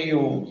 probably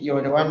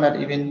you're the one that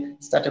even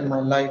started my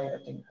life.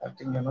 I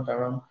think you're not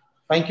around.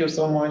 Thank you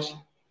so much.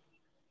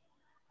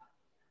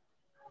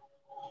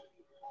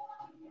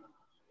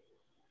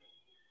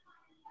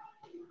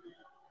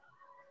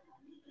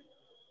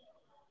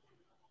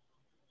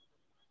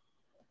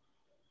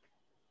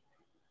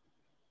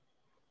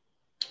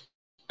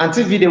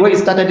 Until the way you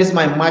started this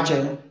my match,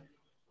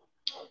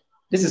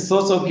 this is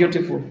so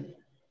beautiful.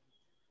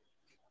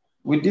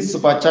 With this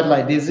super chat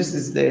like this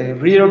is the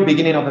real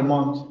beginning of the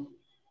month.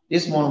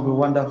 This month will be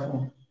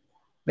wonderful.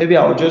 Maybe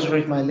I'll just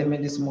reach my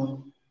limit this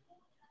month.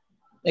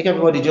 Make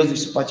everybody just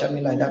super chat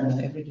me like that now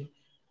every day.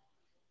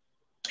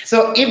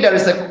 So if there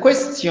is a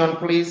question,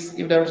 please,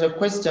 you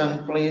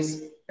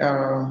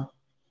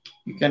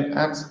can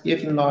ask.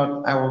 If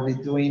not, I will be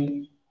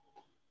doing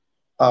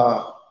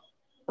a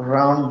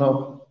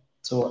roundup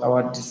to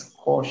our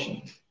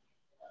discussion.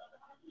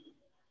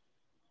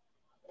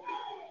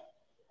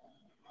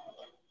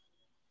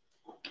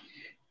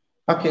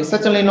 Okay,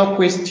 certainly no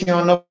question.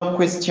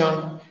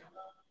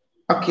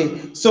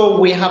 Okay, so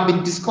we have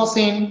been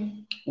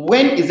discussing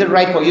when is it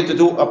right for you to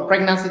do a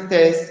pregnancy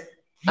test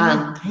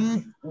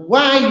and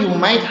why you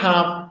might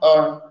have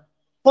a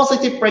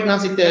positive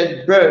pregnancy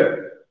test but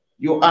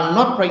you are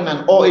not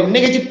pregnant, or a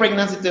negative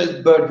pregnancy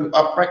test but you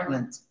are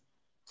pregnant.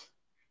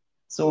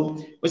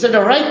 So we said the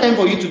right time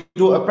for you to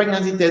do a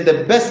pregnancy test,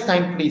 the best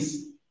time,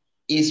 please,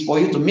 is for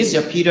you to miss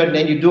your period,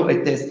 then you do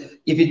a test.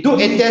 If you do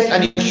a test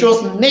and it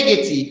shows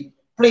negative,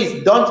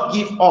 please don't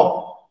give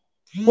up.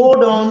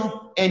 Hold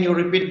on and you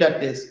repeat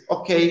that test.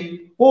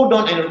 Okay, hold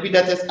on and repeat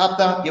that test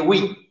after a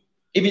week.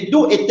 If you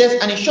do a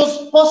test and it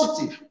shows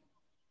positive,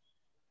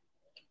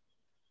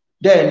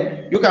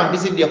 then you can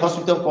visit the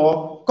hospital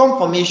for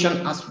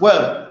confirmation as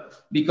well,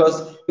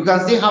 because you can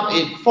still have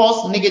a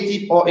false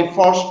negative or a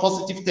false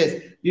positive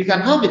test. You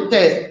can have a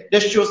test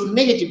that shows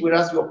negative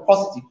whereas you're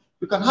positive.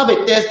 You can have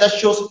a test that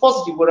shows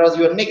positive whereas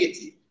you're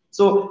negative.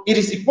 So it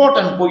is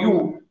important for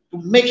you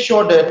to make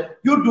sure that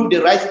you do the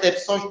right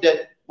steps such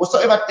that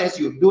whatsoever test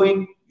you're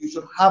doing, you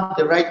should have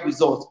the right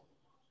result.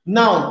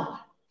 Now,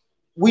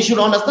 we should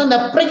understand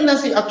that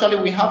pregnancy, actually,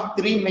 we have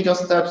three major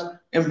steps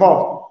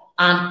involved.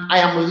 And I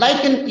am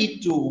likening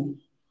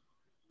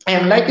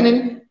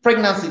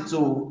pregnancy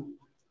to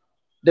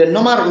the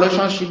normal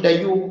relationship that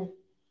you,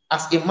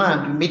 as a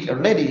man, you meet a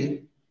lady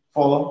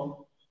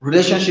for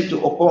relationship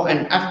to occur,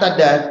 and after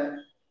that,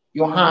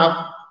 you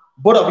have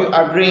both of you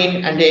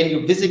agreeing, and then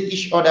you visit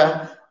each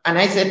other. And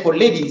I said for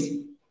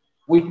ladies,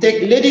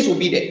 ladies will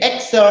be the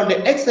egg cell.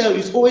 The egg cell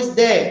is always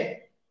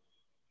there.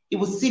 It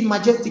will sit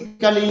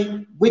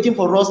majestically waiting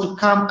for us to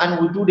come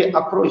and we do the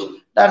approach.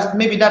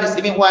 Maybe that is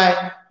even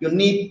why you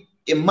need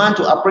a man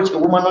to approach a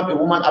woman, not a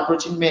woman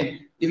approaching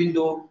men. Even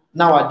though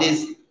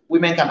nowadays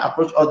women can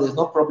approach others,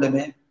 no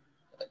problem.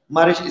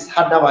 Marriage is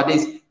hard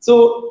nowadays.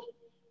 So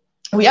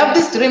we have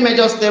these three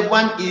major steps.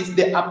 One is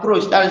the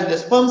approach, that is the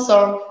sperm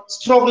cell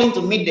struggling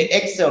to meet the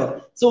egg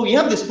cell. So we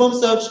have the sperm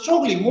cell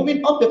struggling,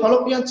 moving up the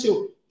fallopian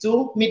tube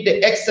to meet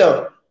the egg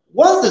cell.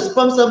 Once the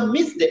sperm cell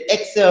meets the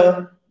egg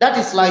cell, that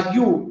is like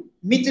you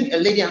meeting a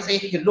lady and saying,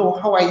 hello,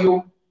 how are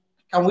you?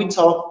 Can we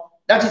talk?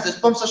 That is the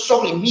sperm cell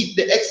struggling, meet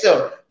the egg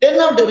cell. Then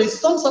now there is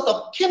some sort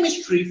of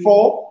chemistry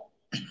for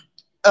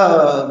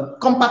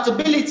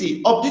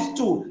compatibility of these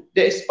two,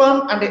 the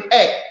sperm and the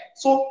egg.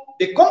 So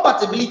the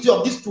compatibility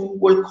of these two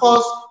will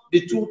cause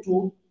the two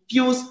to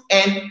fuse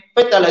and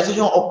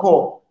fertilization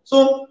occur.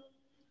 So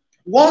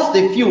once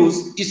they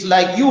fuse, it's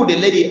like you, the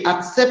lady,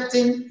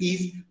 accepting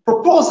his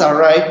proposal,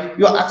 right?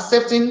 You're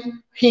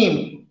accepting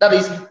him. That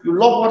is, you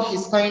love what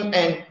he's saying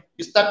and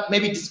you start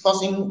maybe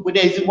discussing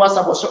whether it's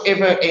WhatsApp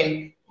whatsoever,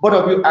 and both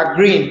of you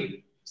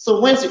agreeing. So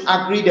once you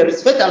agree, there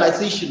is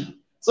fertilization.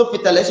 So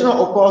fertilization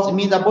occurs, it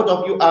means that both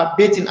of you are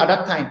dating at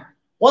that time.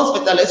 Once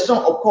fertilization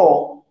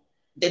occurs,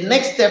 the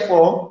next step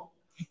for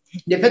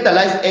the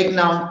fertilized egg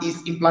now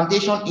is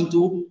implantation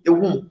into the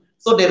womb.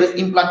 So there is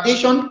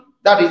implantation,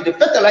 that is the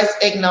fertilized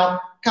egg now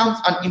comes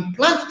and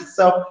implants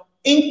itself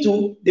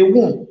into the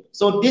womb.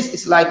 So this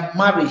is like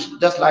marriage,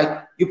 just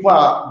like people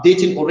are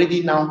dating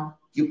already now.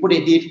 You put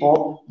a date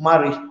for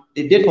marriage.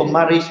 The date for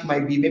marriage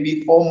might be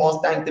maybe 4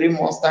 months time, 3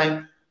 months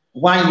time,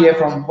 1 year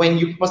from when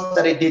you first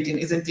started dating,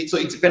 isn't it? So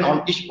it depends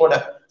on each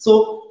other.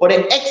 So for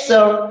the egg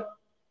cell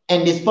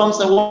and the sperm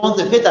cell,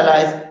 once they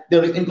fertilize,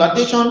 there is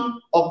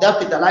implantation of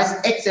that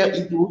fertilized egg cell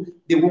into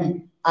the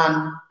womb.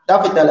 And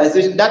that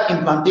fertilization, that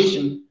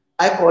implantation,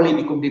 I call it,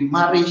 it could be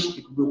marriage,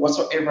 it could be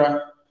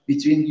whatsoever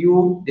between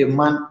you, the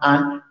man,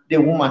 and the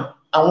woman.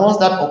 And once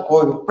that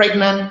occurs, you're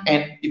pregnant,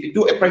 and if you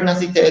do a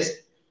pregnancy test,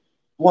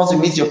 once you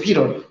miss your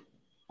period,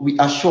 we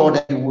are sure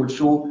that you will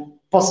show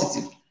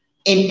positive.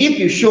 And if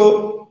you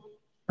show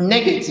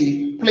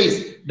negative,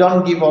 please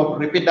don't give up.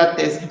 Repeat that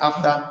test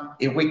after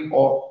a week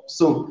or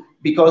so,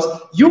 because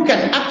you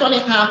can actually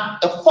have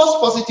a false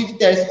positive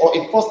test or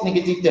a false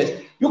negative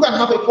test. You can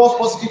have a false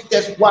positive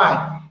test.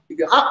 Why? If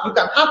you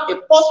can have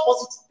a false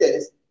positive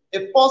test,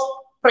 a false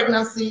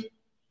pregnancy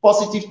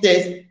positive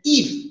test,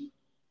 if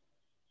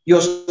your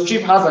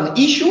strip has an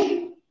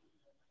issue,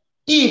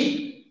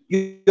 if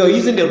you're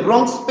using the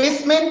wrong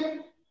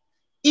specimen,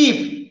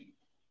 if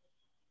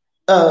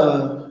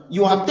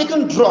you have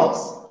taken drugs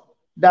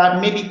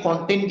that maybe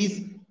contain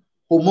these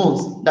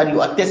hormones that you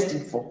are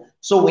testing for.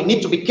 So we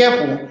need to be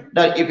careful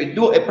that if we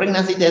do a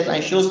pregnancy test and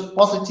it shows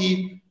positive,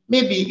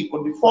 maybe it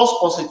could be false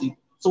positive.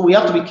 So we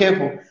have to be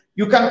careful.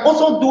 You can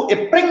also do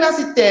a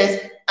pregnancy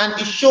test and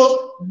it shows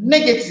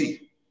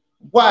negative.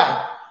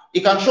 Why?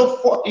 It can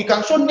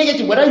show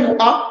negative whether you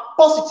are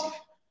positive.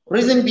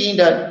 Reason being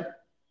that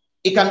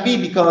it can be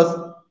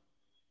because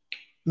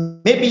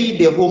maybe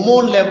the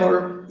hormone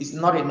level is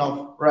not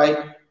enough, right?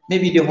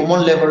 Maybe the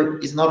hormone level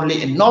is not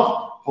really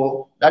enough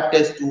for that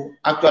test to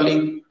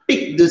actually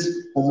pick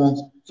these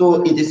hormones.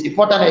 So it is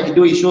important that if you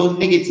do it shows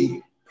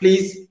negative,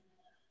 please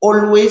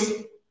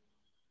always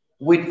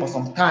wait for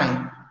some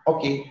time.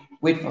 Okay,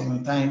 wait for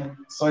some time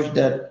such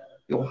that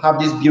you'll have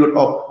this build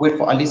up. Wait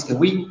for at least a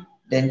week,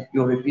 then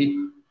you'll repeat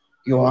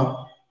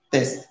your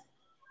test.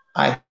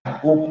 I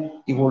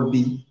hope it will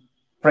be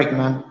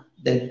pregnant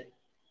then.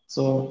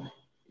 So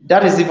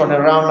that is it for the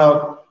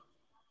roundup.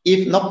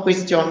 If not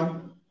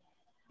question,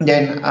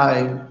 then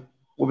I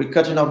will be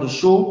cutting off the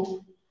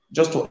show.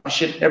 Just to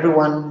appreciate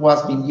everyone who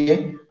has been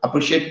here,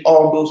 appreciate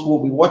all those who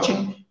will be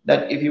watching.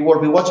 That if you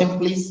will be watching,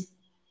 please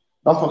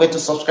don't forget to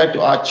subscribe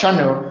to our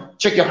channel.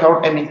 Check your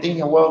health and maintain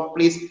your wealth.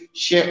 Please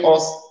share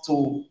us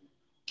to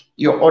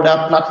your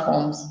other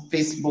platforms,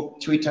 Facebook,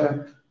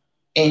 Twitter,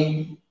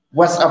 and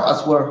WhatsApp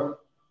as well.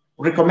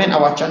 Recommend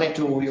our channel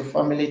to your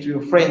family, to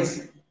your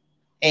friends,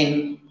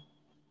 and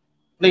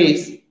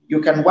please,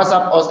 you can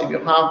WhatsApp us if you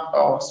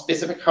have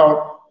specific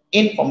health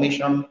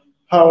information,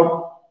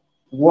 health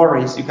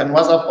worries. You can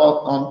WhatsApp us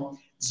on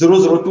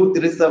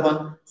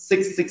 00237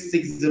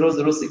 666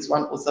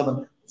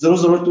 006107,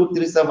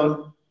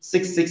 00237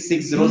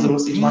 666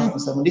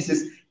 006107. This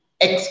is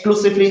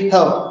exclusively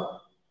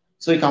health.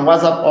 So you can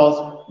WhatsApp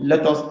us,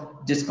 let us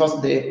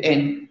discuss the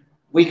end.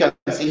 We can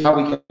see how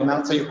we can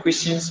answer your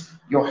questions,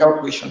 your health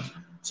questions.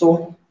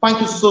 So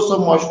thank you so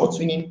much for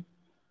tuning.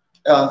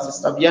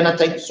 Sister Viana,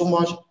 thank you so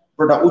much.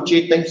 Brother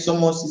Uche, thank you so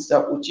much.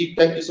 Sister Uchi,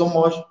 thank you so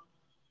much.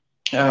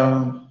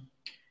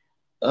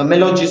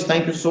 Melodies,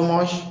 thank you so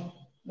much.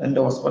 And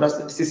there was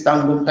other Sister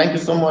Angum, thank you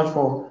so much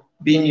for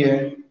being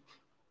here.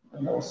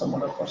 And there was some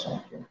other person.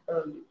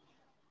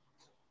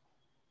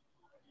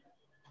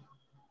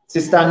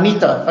 Sister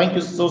Anita, thank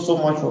you so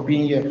much for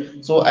being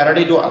here. So I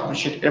really do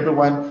appreciate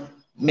everyone.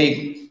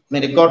 May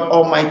the God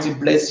Almighty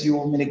bless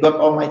you. May the God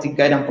Almighty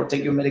guide and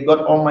protect you. May the God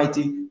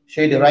Almighty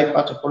show you the right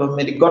path to follow.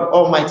 May the God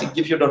Almighty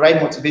give you the right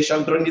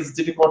motivation during these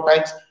difficult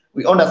times.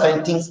 We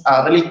understand things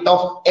are really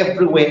tough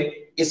everywhere,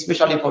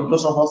 especially for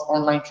those of us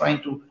online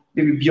trying to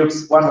maybe build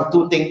one or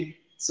two things.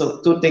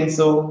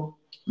 So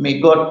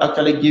may God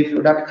actually give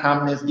you that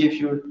calmness, give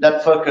you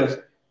that focus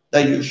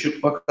that you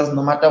should focus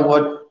no matter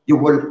what. You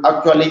will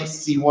actually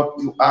see what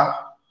you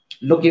are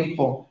looking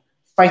for.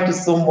 Thank you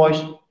so much.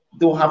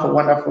 Do have a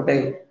wonderful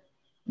day.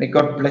 May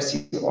God bless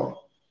you all.